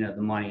the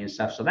money and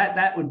stuff. So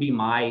that would be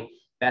my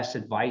best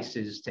advice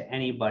is to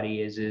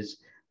anybody is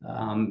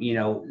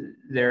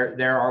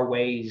there are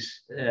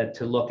ways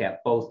to look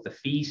at both the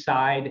fee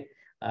side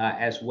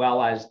as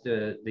well as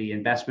the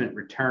investment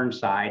return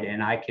side.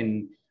 And I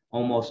can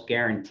almost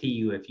guarantee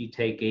you, if you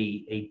take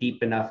a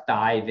deep enough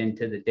dive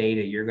into the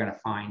data, you're going to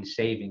find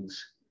savings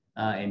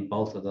in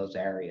both of those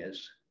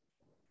areas.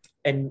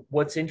 And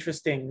what's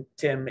interesting,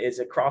 Tim, is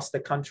across the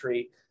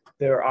country,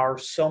 there are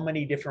so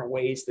many different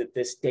ways that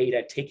this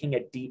data, taking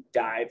a deep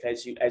dive,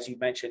 as you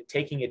mentioned,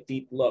 taking a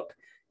deep look,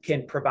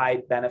 can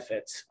provide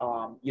benefits.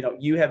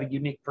 You have a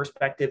unique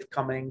perspective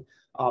coming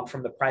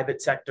from the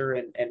private sector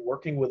and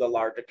working with a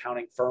large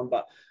accounting firm,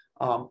 but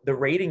the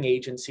rating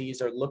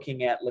agencies are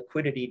looking at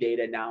liquidity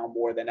data now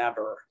more than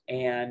ever.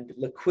 And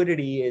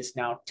liquidity is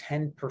now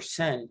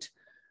 10%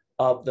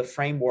 of the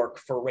framework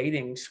for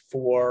ratings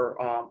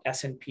for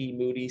S&P,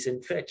 Moody's,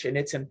 and Fitch. And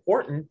it's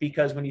important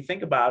because when you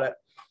think about it,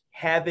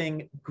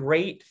 having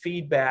great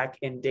feedback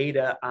and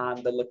data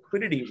on the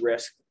liquidity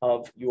risk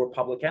of your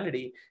public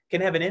entity can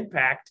have an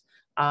impact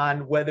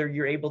on whether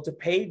you're able to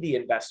pay the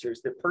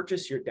investors that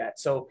purchase your debt.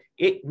 So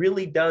it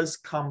really does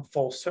come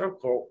full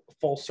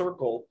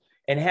circle,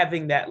 and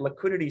having that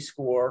liquidity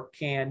score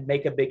can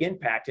make a big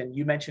impact. And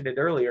you mentioned it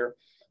earlier.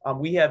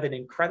 We have an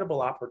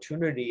incredible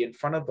opportunity in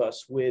front of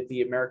us with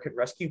the American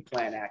Rescue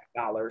Plan Act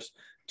dollars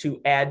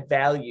to add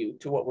value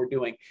to what we're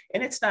doing.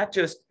 And it's not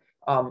just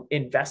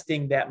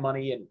investing that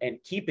money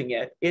and keeping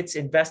it, it's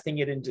investing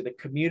it into the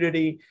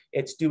community.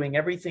 It's doing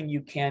everything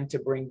you can to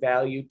bring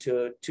value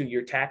to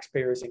your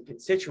taxpayers and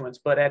constituents.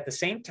 But at the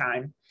same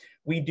time,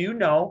 we do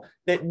know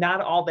that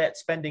not all that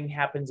spending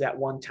happens at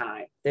one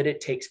time, that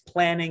it takes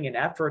planning and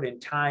effort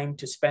and time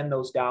to spend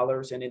those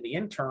dollars. And in the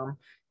interim,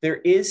 there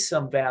is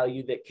some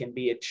value that can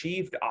be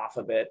achieved off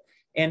of it.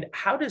 And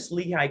how does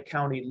Lehigh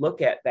County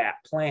look at that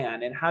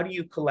plan? And how do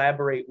you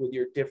collaborate with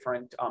your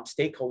different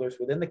stakeholders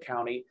within the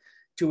county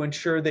to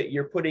ensure that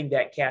you're putting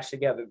that cash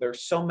together?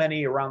 There's so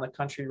many around the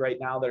country right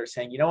now that are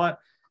saying,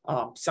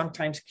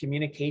 sometimes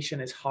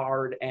communication is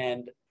hard.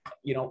 And,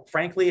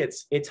 frankly,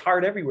 it's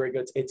hard everywhere.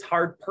 It's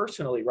hard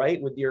personally, right?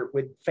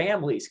 With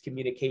families,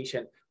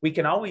 communication. We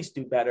can always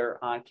do better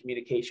on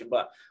communication,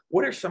 but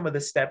what are some of the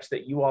steps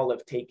that you all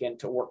have taken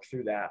to work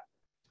through that?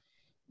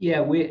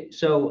 Yeah,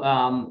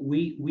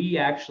 we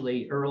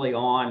actually early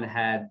on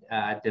had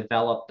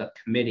developed a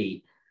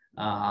committee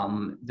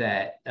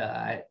that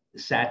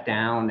sat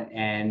down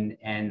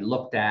and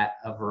looked at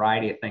a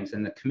variety of things.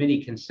 And the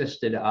committee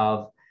consisted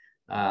of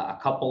a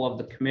couple of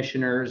the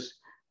commissioners,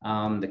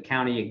 the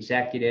county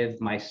executive,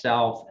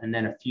 myself, and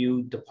then a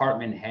few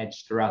department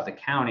heads throughout the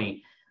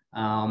county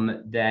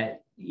that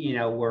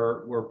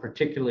were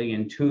particularly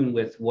in tune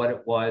with what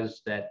it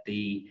was that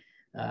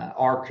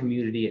our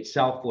community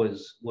itself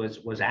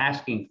was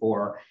asking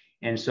for.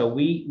 And so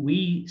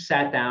we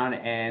sat down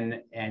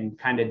and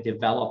kind of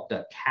developed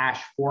a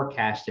cash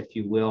forecast, if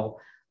you will,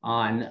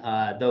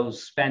 on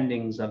those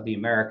spendings of the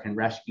American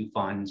Rescue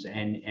Funds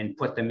and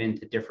put them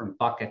into different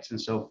buckets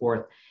and so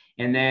forth.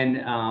 And then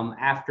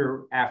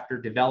after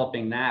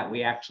developing that,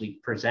 we actually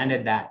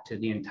presented that to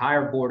the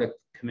entire Board of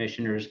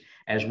Commissioners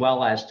as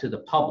well as to the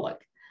public.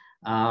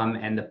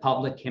 And the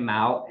public came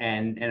out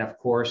and of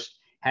course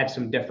had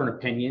some different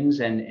opinions.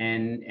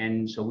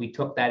 And so we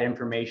took that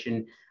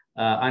information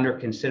under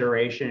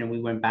consideration, and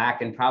we went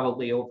back and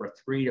probably over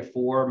 3 to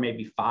 4,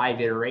 maybe 5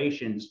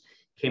 iterations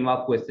came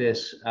up with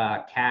this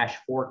cash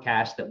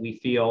forecast that we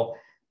feel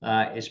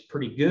is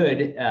pretty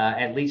good,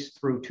 at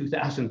least through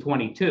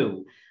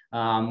 2022.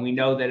 We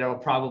know that it'll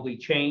probably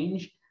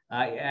change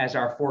as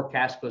our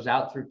forecast goes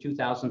out through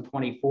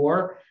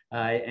 2024.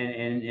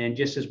 And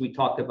just as we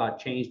talked about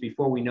change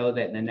before, we know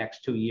that in the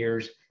next 2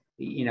 years,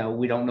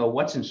 we don't know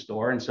what's in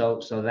store. And so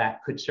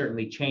that could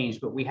certainly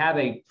change, but we have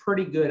a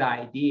pretty good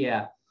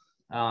idea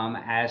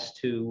as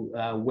to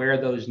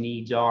where those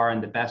needs are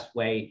and the best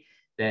way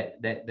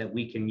that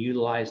we can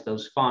utilize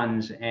those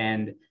funds.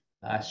 And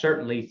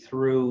certainly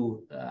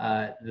through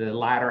the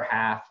latter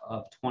half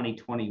of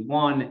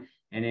 2021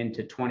 and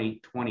into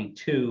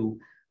 2022,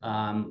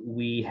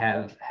 we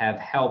have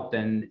helped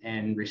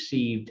and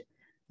received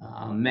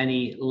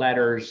many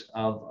letters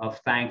of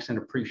thanks and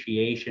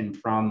appreciation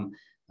from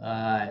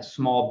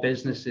small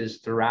businesses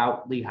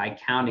throughout Lehigh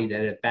County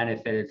that have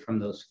benefited from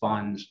those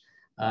funds,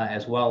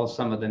 as well as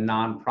some of the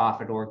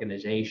nonprofit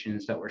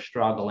organizations that were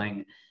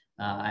struggling.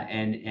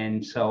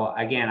 And so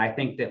again, I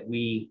think that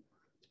we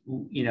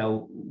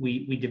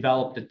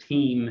developed a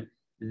team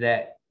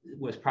that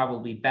was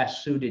probably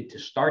best suited to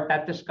start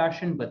that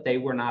discussion, but they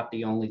were not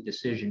the only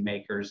decision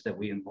makers that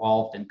we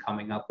involved in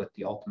coming up with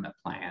the ultimate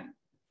plan.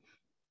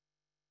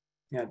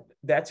 Yeah,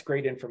 that's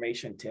great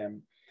information,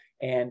 Tim.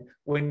 And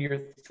when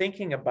you're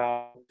thinking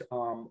about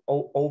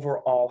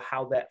overall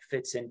how that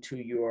fits into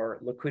your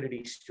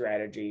liquidity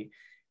strategy,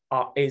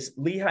 is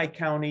Lehigh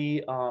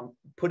County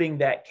putting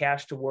that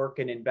cash to work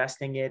and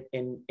investing it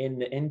in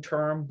the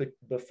interim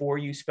before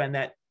you spend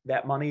that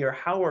money, or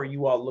how are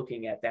you all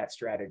looking at that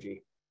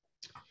strategy?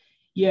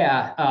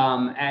 Yeah,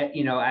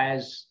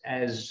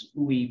 as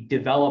we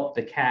develop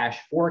the cash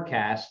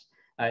forecast,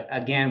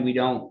 again, we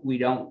don't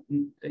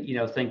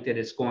think that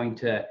it's going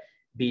to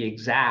be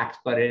exact,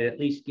 but it at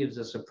least gives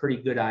us a pretty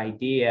good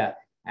idea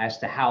as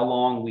to how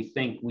long we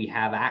think we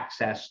have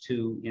access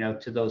to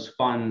those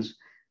funds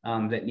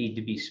that need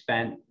to be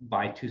spent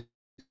by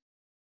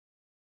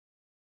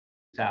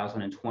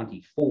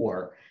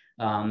 2024.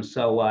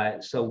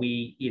 So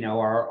we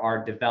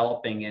are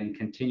developing and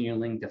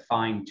continuing to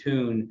fine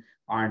tune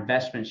our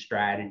investment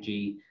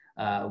strategy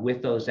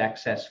with those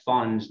excess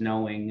funds,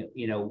 knowing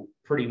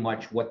pretty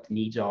much what the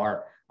needs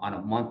are on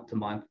a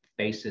month-to-month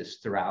basis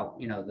throughout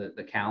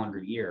the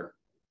calendar year.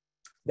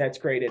 That's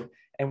great.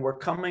 And we're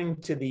coming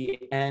to the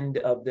end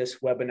of this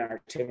webinar,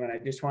 Tim, and I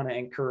just want to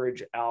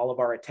encourage all of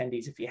our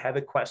attendees, if you have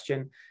a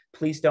question,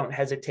 please don't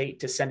hesitate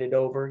to send it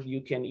over.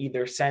 You can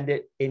either send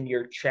it in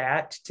your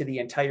chat to the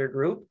entire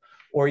group,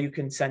 or you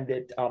can send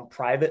it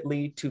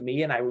privately to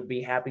me, and I would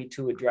be happy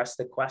to address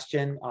the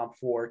question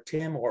for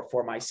Tim or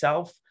for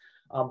myself.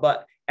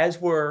 But as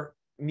we're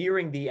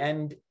nearing the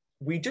end,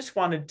 we just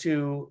wanted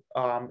to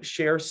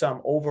share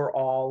some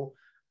overall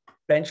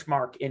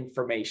benchmark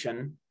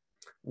information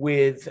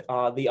with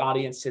the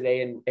audience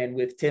today and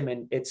with Tim.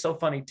 And it's so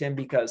funny, Tim,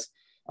 because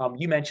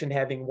you mentioned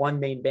having one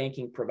main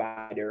banking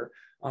provider,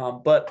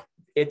 but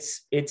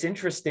it's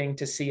interesting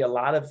to see a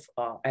lot of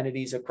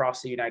entities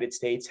across the United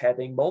States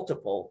having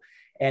multiple.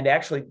 And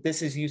actually,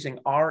 this is using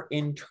our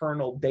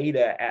internal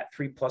data at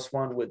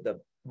 3+1 with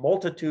the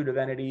multitude of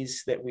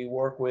entities that we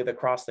work with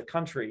across the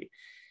country.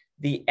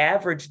 The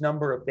average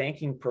number of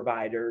banking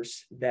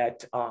providers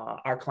that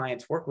our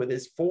clients work with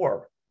is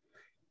 4.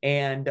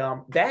 And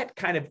that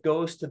kind of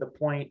goes to the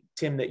point,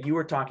 Tim, that you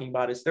were talking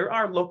about, is there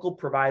are local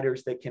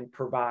providers that can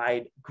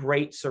provide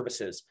great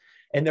services.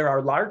 And there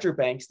are larger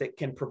banks that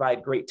can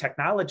provide great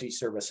technology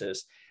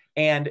services.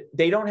 And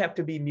they don't have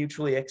to be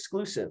mutually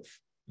exclusive.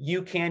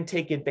 You can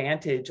take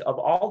advantage of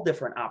all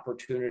different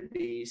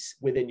opportunities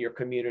within your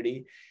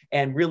community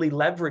and really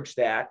leverage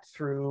that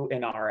through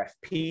an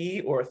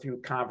RFP or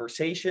through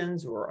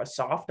conversations or a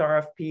soft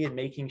RFP, and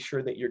making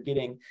sure that you're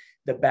getting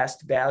the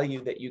best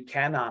value that you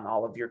can on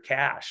all of your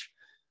cash.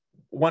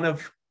 One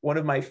of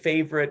my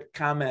favorite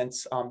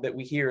comments that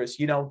we hear is,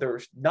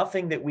 there's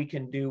nothing that we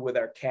can do with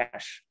our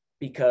cash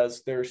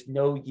because there's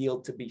no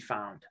yield to be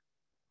found.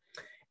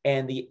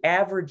 And the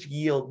average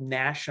yield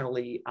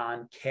nationally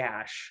on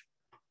cash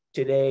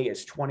today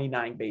is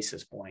 29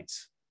 basis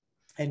points.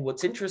 And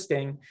what's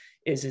interesting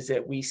is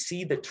that we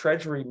see the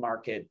treasury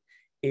market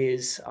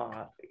is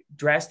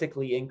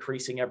drastically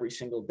increasing every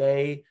single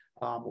day.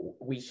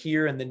 We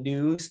hear in the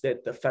news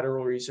that the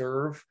Federal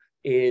Reserve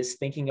is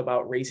thinking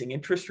about raising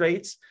interest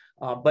rates.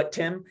 But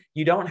Tim,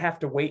 you don't have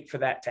to wait for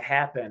that to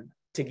happen.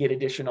 to get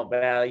additional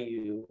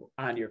value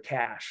on your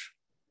cash.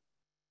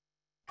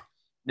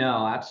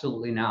 No,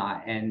 absolutely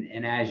not.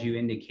 And as you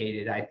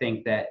indicated, I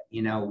think that,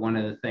 one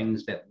of the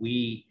things that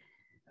we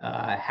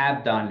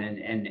have done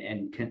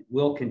and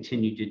will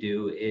continue to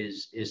do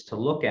is to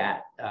look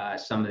at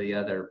some of the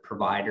other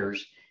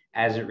providers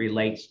as it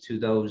relates to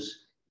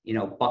those,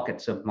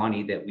 buckets of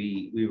money that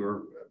we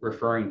were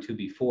referring to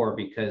before,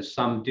 because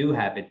some do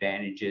have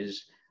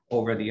advantages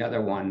over the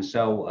other ones.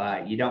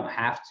 So you don't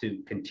have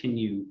to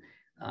continue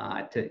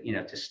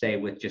to stay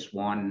with just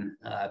one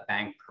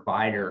bank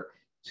provider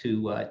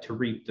to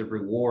reap the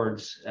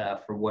rewards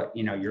for what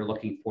you're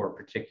looking for,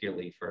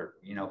 particularly for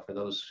for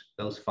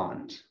those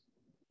funds.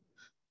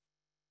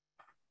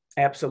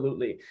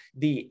 Absolutely.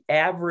 The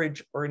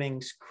average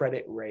earnings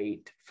credit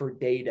rate for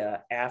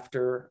data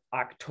after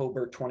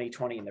October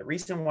 2020, and the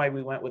reason why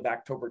we went with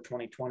October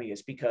 2020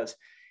 is because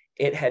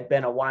it had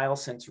been a while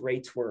since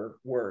rates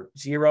were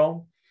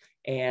zero,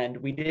 and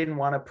we didn't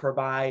want to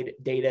provide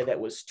data that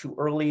was too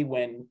early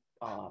when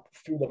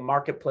through the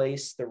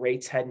marketplace, the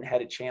rates hadn't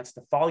had a chance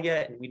to fall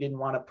yet. And we didn't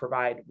want to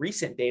provide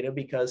recent data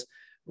because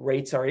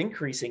rates are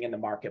increasing in the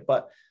market.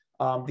 But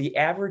the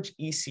average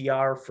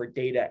ECR for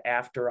data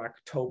after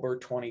October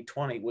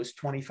 2020 was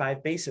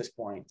 25 basis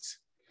points.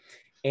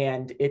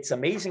 And it's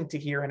amazing to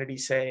hear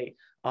entities say,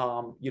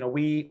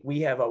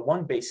 we have a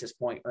 1 basis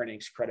point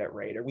earnings credit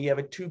rate, or we have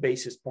a 2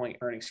 basis point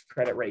earnings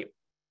credit rate.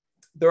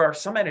 There are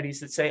some entities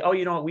that say, oh,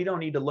 we don't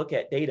need to look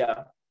at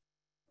data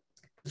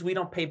because we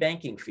don't pay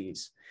banking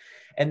fees.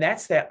 And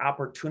that's that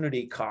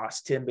opportunity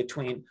cost, Tim,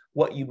 between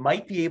what you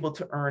might be able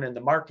to earn in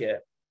the market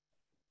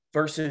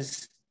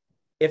versus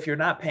if you're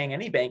not paying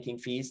any banking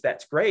fees,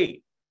 that's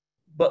great.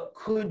 But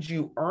could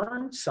you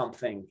earn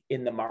something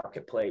in the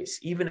marketplace?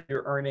 Even if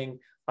you're earning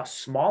a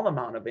small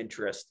amount of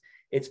interest,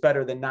 it's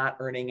better than not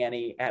earning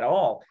any at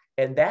all.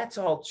 And that's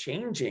all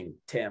changing,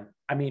 Tim.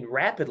 I mean,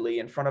 rapidly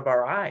in front of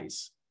our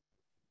eyes.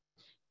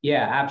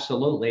 Yeah,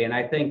 absolutely. And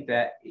I think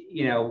that,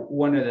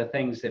 one of the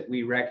things that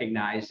we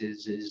recognize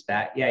is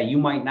that, you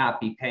might not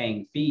be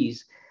paying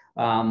fees,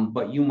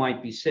 but you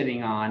might be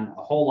sitting on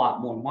a whole lot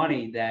more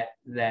money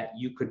that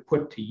you could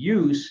put to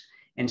use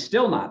and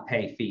still not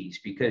pay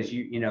fees because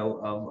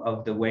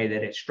of the way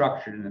that it's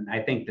structured. And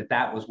I think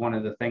that was one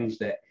of the things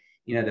that,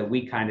 that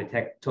we kind of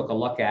took a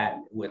look at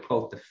with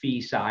both the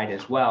fee side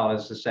as well,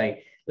 as to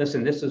say,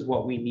 listen, this is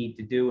what we need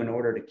to do in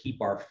order to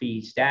keep our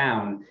fees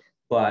down.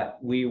 But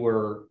we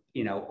were,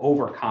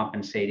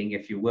 overcompensating,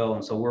 if you will.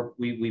 And so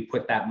we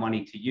put that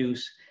money to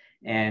use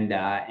and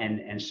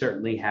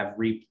certainly have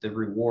reaped the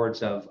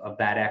rewards of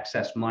that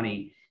excess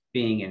money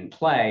being in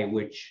play,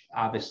 which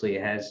obviously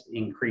has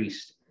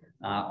increased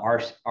our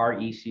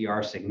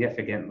ECR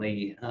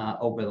significantly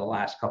over the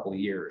last couple of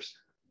years.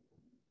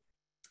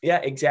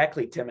 Yeah,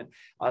 exactly, Tim.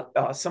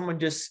 And someone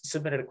just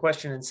submitted a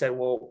question and said,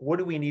 well, what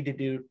do we need to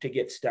do to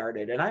get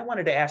started? And I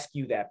wanted to ask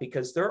you that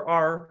because there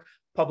are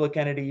public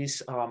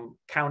entities,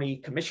 county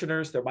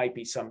commissioners, there might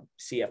be some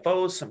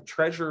CFOs, some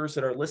treasurers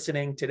that are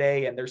listening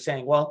today, and they're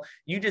saying, well,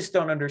 you just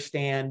don't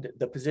understand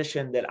the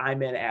position that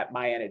I'm in at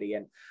my entity.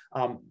 And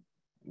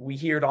we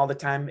hear it all the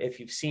time. If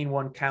you've seen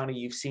one county,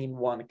 you've seen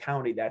one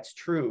county. That's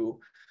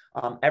true.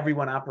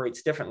 Everyone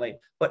operates differently.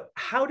 But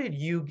how did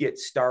you get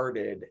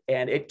started?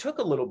 And it took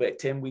a little bit,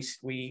 Tim.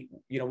 We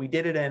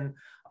did it in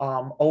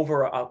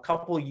over a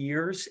couple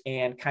years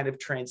and kind of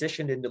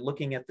transitioned into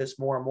looking at this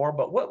more and more.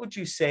 But what would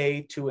you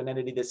say to an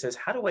entity that says,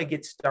 how do I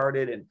get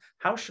started and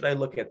how should I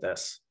look at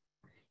this?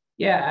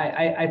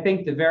 Yeah, I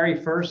think the very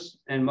first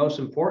and most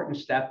important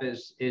step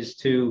is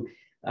to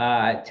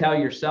tell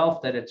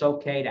yourself that it's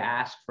okay to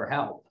ask for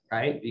help,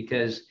 right?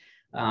 Because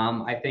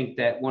I think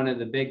that one of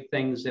the big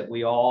things that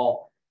we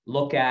all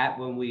look at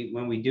when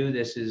we do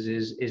this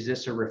is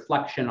this a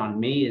reflection on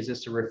me? Is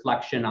this a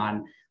reflection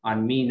on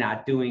me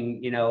not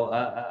doing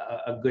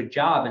a good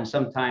job? And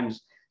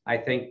sometimes I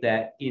think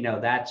that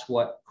that's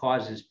what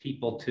causes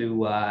people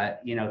to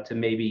to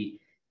maybe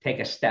take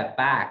a step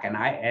back.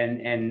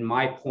 And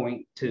my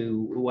point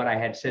to what I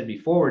had said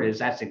before is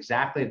that's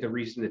exactly the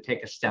reason to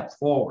take a step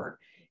forward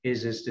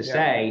is to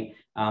say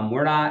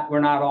we're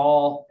not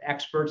all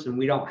experts and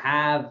we don't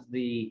have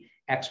the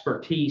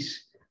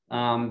expertise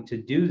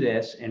to do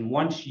this. And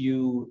once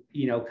you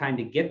kind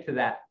of get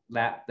to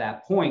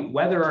that point,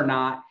 whether or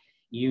not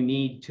you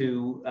need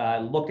to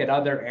look at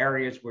other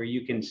areas where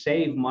you can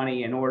save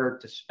money in order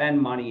to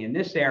spend money in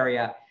this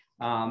area,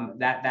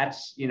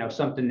 that's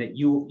something that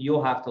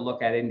you'll have to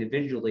look at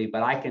individually.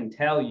 But I can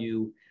tell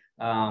you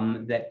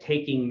that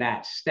taking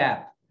that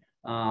step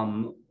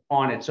on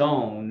its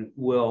own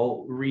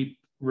will reap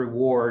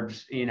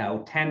rewards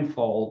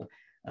tenfold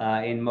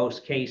in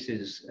most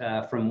cases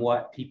from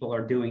what people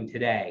are doing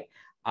today.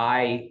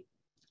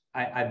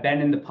 I've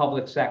been in the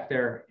public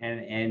sector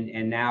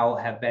and now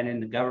have been in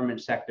the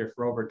government sector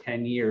for over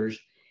 10 years.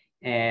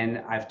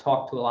 And I've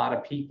talked to a lot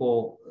of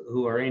people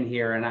who are in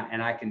here,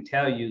 and I can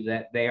tell you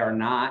that they are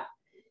not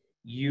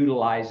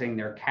utilizing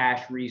their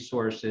cash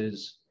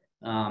resources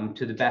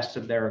to the best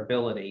of their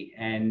ability.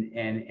 And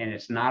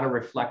it's not a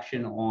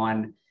reflection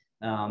on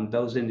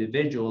those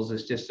individuals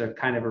is just a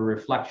kind of a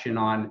reflection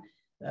on,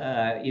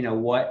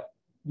 what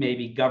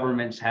maybe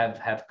governments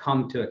have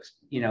come to,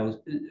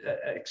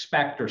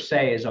 expect or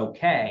say is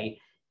okay.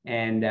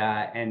 And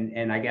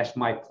I guess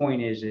my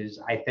point is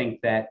I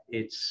think that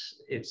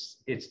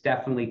it's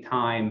definitely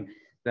time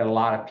that a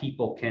lot of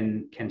people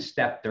can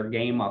step their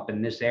game up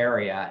in this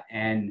area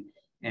and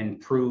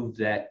prove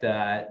that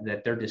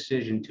that their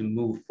decision to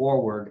move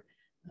forward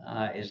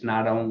is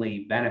not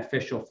only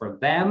beneficial for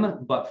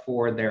them, but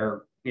for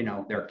their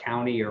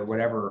county or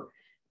whatever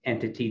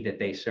entity that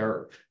they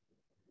serve.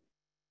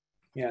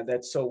 Yeah,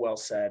 that's so well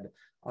said.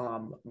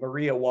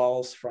 Maria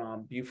Walls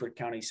from Beaufort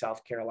County,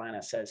 South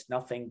Carolina says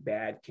nothing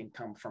bad can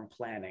come from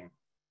planning.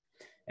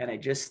 And I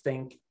just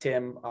think,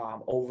 Tim,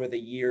 over the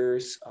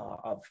years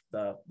of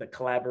the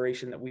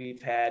collaboration that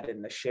we've had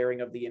and the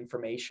sharing of the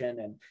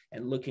information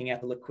and looking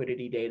at the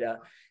liquidity data,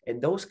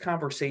 and those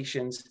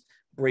conversations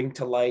bring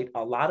to light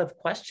a lot of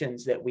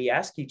questions that we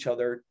ask each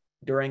other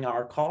during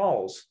our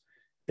calls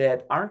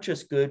that aren't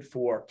just good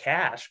for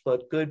cash,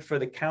 but good for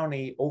the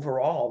county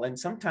overall. And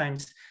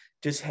sometimes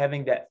just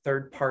having that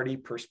third-party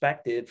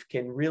perspective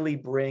can really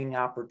bring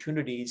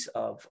opportunities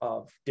of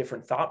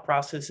different thought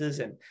processes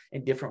and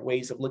different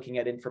ways of looking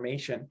at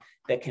information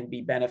that can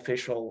be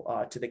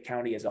beneficial to the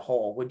county as a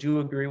whole. Would you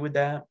agree with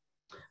that?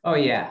 Oh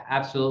yeah,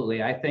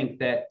 absolutely. I think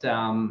that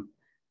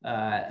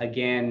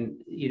again,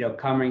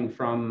 coming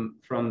from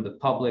the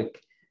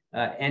public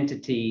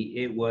entity,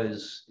 it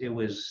was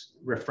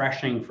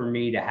refreshing for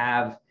me to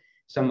have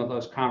some of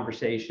those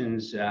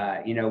conversations,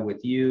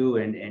 with you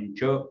and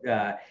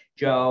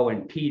Joe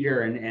and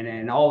Peter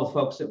and all the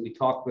folks that we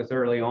talked with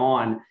early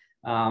on,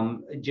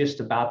 just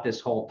about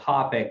this whole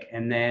topic,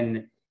 and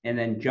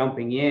then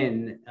jumping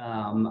in.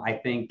 I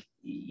think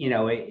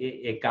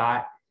it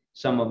got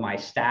some of my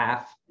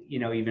staff,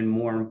 even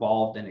more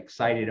involved and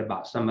excited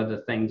about some of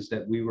the things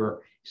that we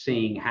were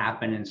seeing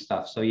happen and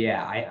stuff. So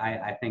yeah,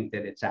 I think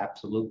that it's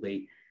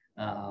absolutely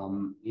a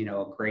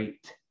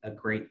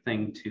great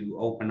thing to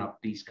open up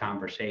these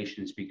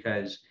conversations,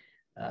 because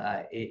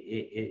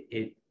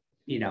it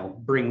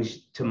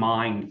brings to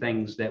mind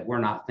things that we're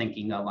not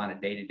thinking of on a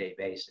day-to-day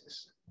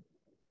basis.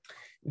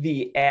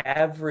 The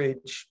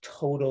average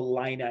total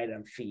line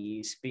item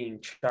fees being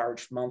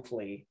charged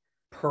monthly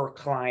per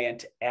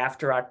client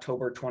after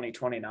October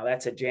 2020. Now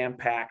that's a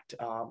jam-packed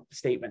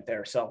statement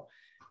there. So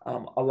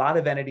a lot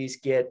of entities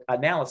get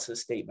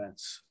analysis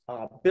statements,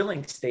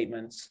 billing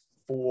statements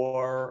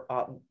for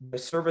the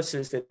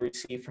services that they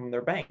receive from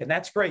their bank. And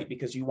that's great,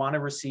 because you want to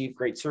receive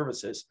great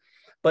services,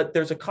 but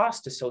there's a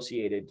cost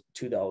associated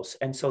to those.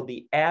 And so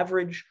the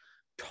average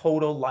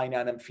total line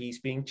item fees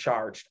being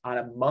charged on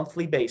a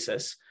monthly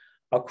basis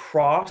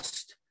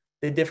across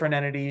the different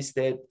entities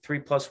that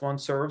 3+1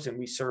 serves, and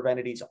we serve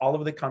entities all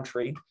over the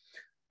country,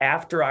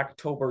 after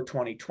October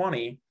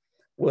 2020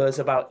 was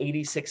about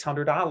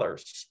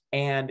 $8,600.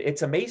 And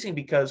it's amazing,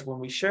 because when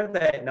we share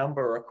that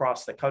number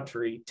across the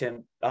country,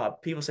 Tim,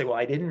 people say, well,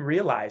 I didn't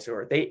realize,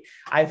 or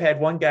I've had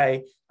one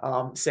guy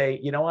say,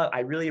 you know what,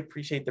 I really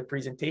appreciate the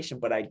presentation,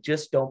 but I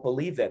just don't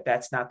believe that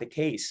that's not the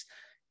case.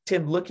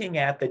 Tim, looking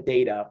at the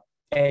data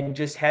and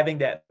just having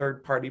that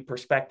third-party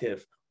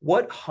perspective,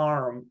 what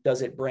harm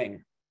does it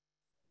bring?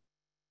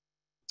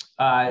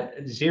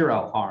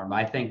 Zero harm.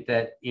 I think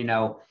that,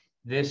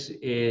 this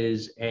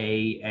is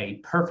a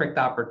perfect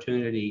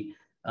opportunity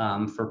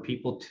for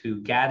people to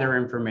gather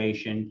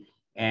information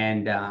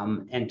and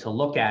to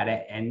look at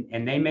it,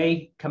 and they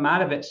may come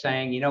out of it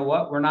saying, you know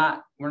what, we're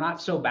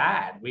not so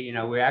bad. We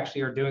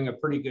actually are doing a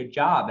pretty good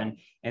job, and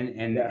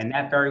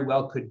that very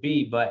well could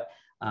be. But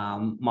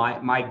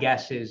my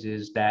guess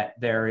is that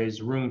there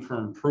is room for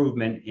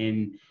improvement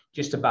in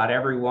just about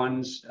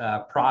everyone's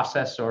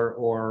process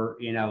or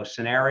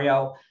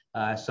scenario.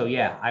 So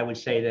yeah, I would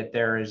say that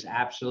there is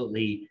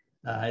absolutely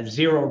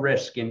zero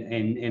risk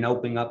in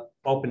opening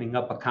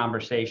up a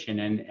conversation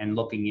and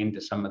looking into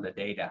some of the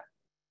data.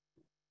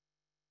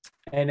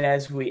 And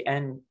as we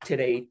end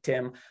today,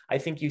 Tim, I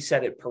think you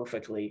said it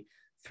perfectly.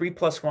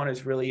 3+1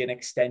 is really an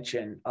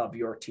extension of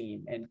your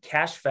team, and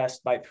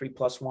CashFest by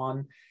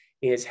 3+1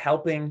 is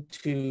helping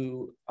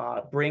to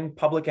bring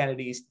public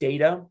entities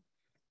data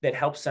that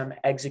helps them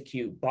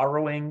execute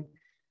borrowing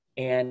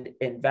and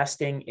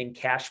investing in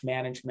cash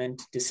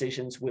management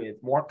decisions with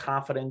more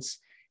confidence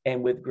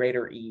and with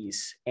greater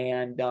ease.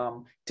 And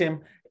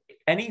Tim,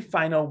 any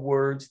final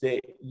words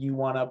that you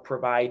want to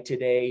provide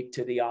today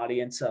to the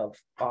audience of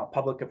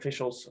public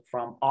officials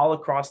from all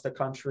across the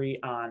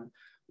country on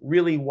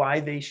really why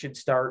they should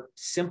start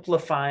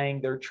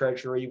simplifying their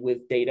treasury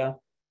with data?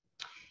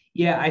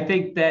 Yeah, I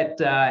think that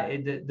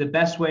the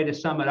best way to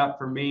sum it up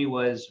for me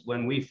was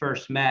when we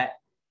first met.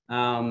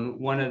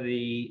 One of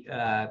the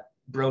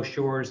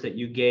brochures that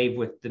you gave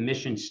with the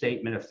mission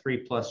statement of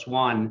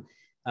 3+1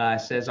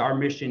 says our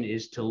mission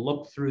is to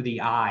look through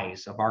the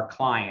eyes of our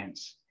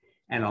clients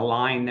and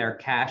align their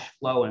cash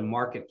flow and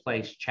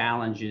marketplace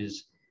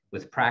challenges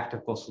with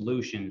practical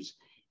solutions.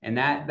 And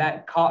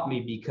that caught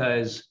me,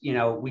 because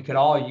we could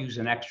all use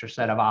an extra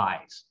set of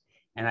eyes.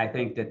 And I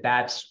think that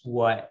that's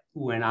what,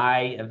 when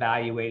I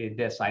evaluated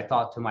this, I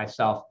thought to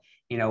myself,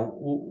 you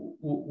know,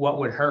 what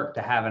would hurt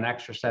to have an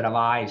extra set of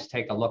eyes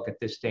take a look at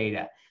this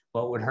data?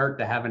 What would hurt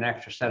to have an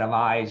extra set of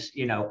eyes,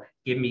 you know,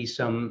 give me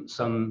some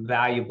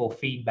valuable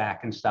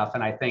feedback and stuff.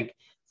 And I think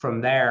from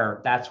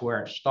there, that's where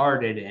it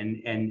started,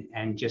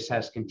 and just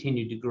has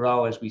continued to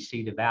grow as we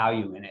see the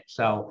value in it.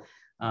 So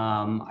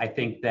I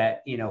think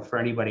that, you know, for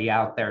anybody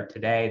out there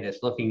today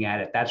that's looking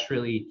at it, that's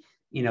really,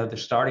 you know, the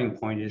starting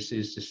point is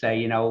to say,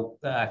 you know,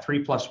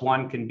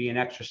 3+1 can be an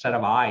extra set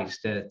of eyes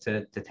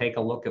to take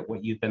a look at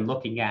what you've been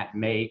looking at,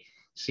 may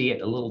see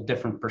it a little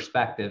different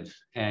perspective,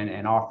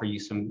 and offer you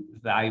some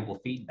valuable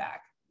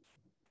feedback.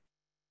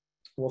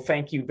 Well,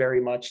 thank you very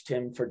much,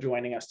 Tim, for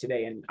joining us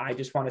today. And I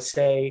just want to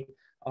say,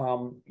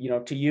 you know,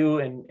 to you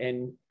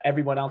and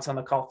everyone else on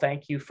the call,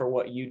 thank you for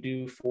what you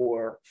do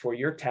for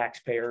your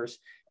taxpayers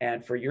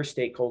and for your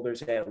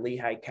stakeholders at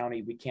Lehigh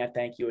County. We can't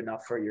thank you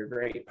enough for your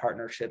great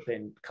partnership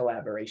and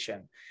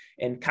collaboration.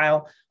 And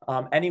Kyle,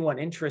 anyone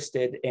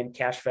interested in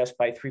CashFest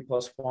by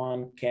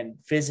 3+1 can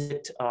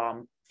visit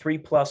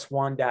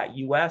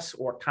 3plus1.us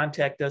or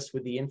contact us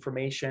with the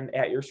information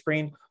at your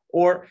screen.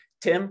 Or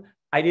Tim,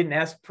 I didn't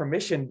ask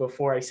permission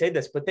before I say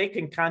this, but they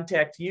can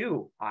contact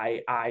you.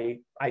 I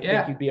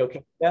think you'd be okay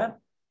with that.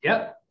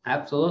 Yep,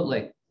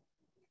 absolutely.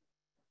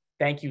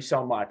 Thank you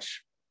so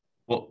much.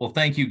 Well,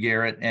 thank you,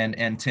 Garrett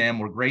and Tim.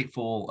 We're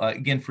grateful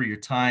again for your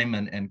time,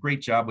 and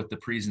great job with the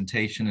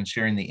presentation and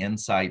sharing the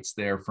insights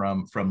there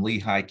from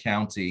Lehigh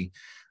County.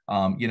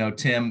 You know,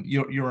 Tim,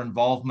 your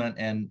involvement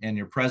and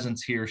your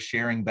presence here,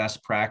 sharing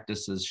best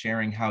practices,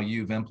 sharing how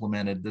you've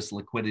implemented this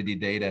liquidity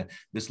data,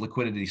 this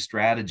liquidity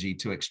strategy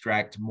to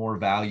extract more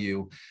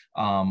value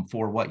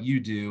for what you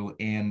do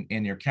in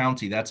your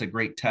county. That's a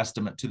great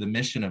testament to the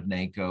mission of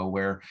NACo,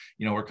 where,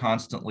 you know, we're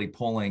constantly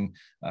pulling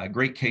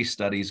great case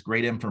studies,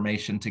 great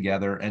information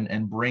together, and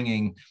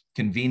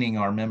convening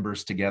our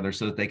members together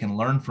so that they can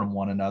learn from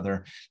one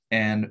another,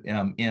 and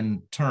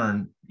in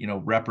turn, you know,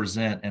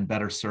 represent and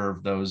better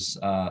serve those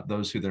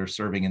who they're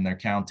serving in their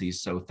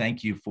counties. So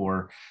thank you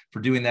for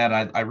doing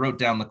that. I wrote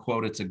down the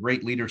quote. It's a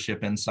great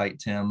leadership insight,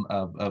 Tim,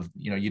 of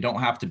you know, you don't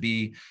have to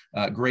be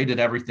great at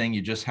everything.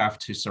 You just have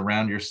to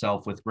surround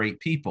yourself with great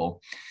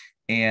people.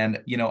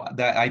 And, you know,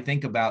 that I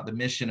think about the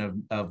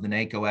mission of the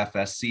NACo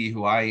FSC,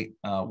 who I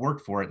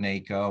work for at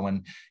NACo.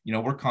 And, you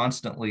know, we're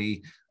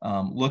constantly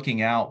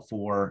looking out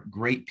for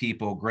great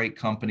people, great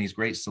companies,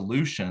 great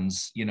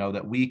solutions, you know,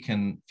 that we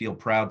can feel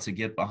proud to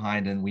get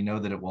behind. And we know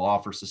that it will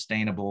offer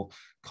sustainable,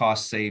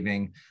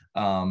 cost-saving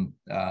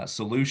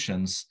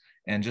solutions,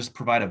 and just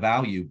provide a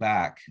value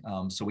back.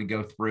 So we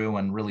go through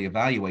and really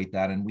evaluate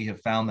that. And we have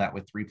found that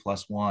with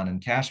 3+1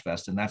 and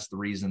CashFest. And that's the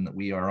reason that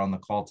we are on the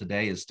call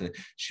today, is to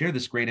share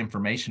this great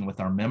information with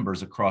our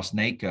members across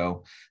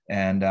NACo.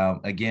 And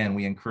again,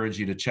 we encourage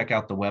you to check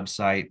out the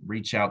website,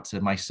 reach out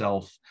to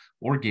myself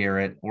or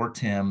Garrett or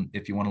Tim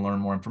if you want to learn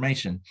more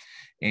information.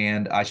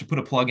 And I should put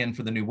a plug in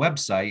for the new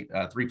website.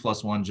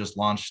 3+1 just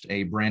launched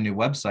a brand new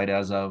website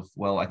as of,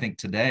 well, I think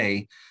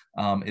today.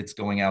 It's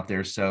going out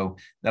there. So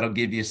that'll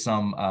give you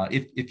some,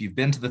 if you've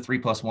been to the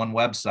 3+1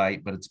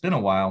 website, but it's been a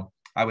while,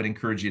 I would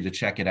encourage you to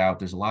check it out.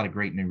 There's a lot of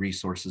great new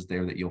resources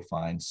there that you'll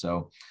find.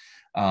 So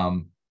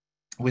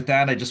with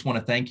that, I just want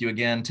to thank you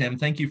again, Tim.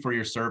 Thank you for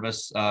your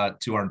service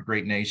to our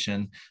great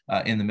nation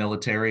in the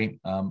military.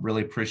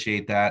 Really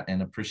appreciate that,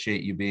 and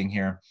appreciate you being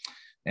here.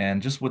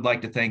 And just would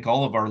like to thank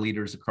all of our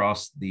leaders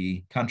across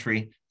the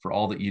country for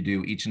all that you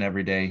do each and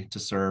every day to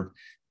serve.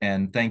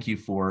 And thank you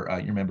for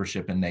your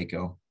membership in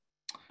NACo.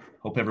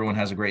 Hope everyone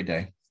has a great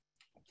day.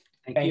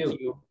 Thank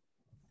you.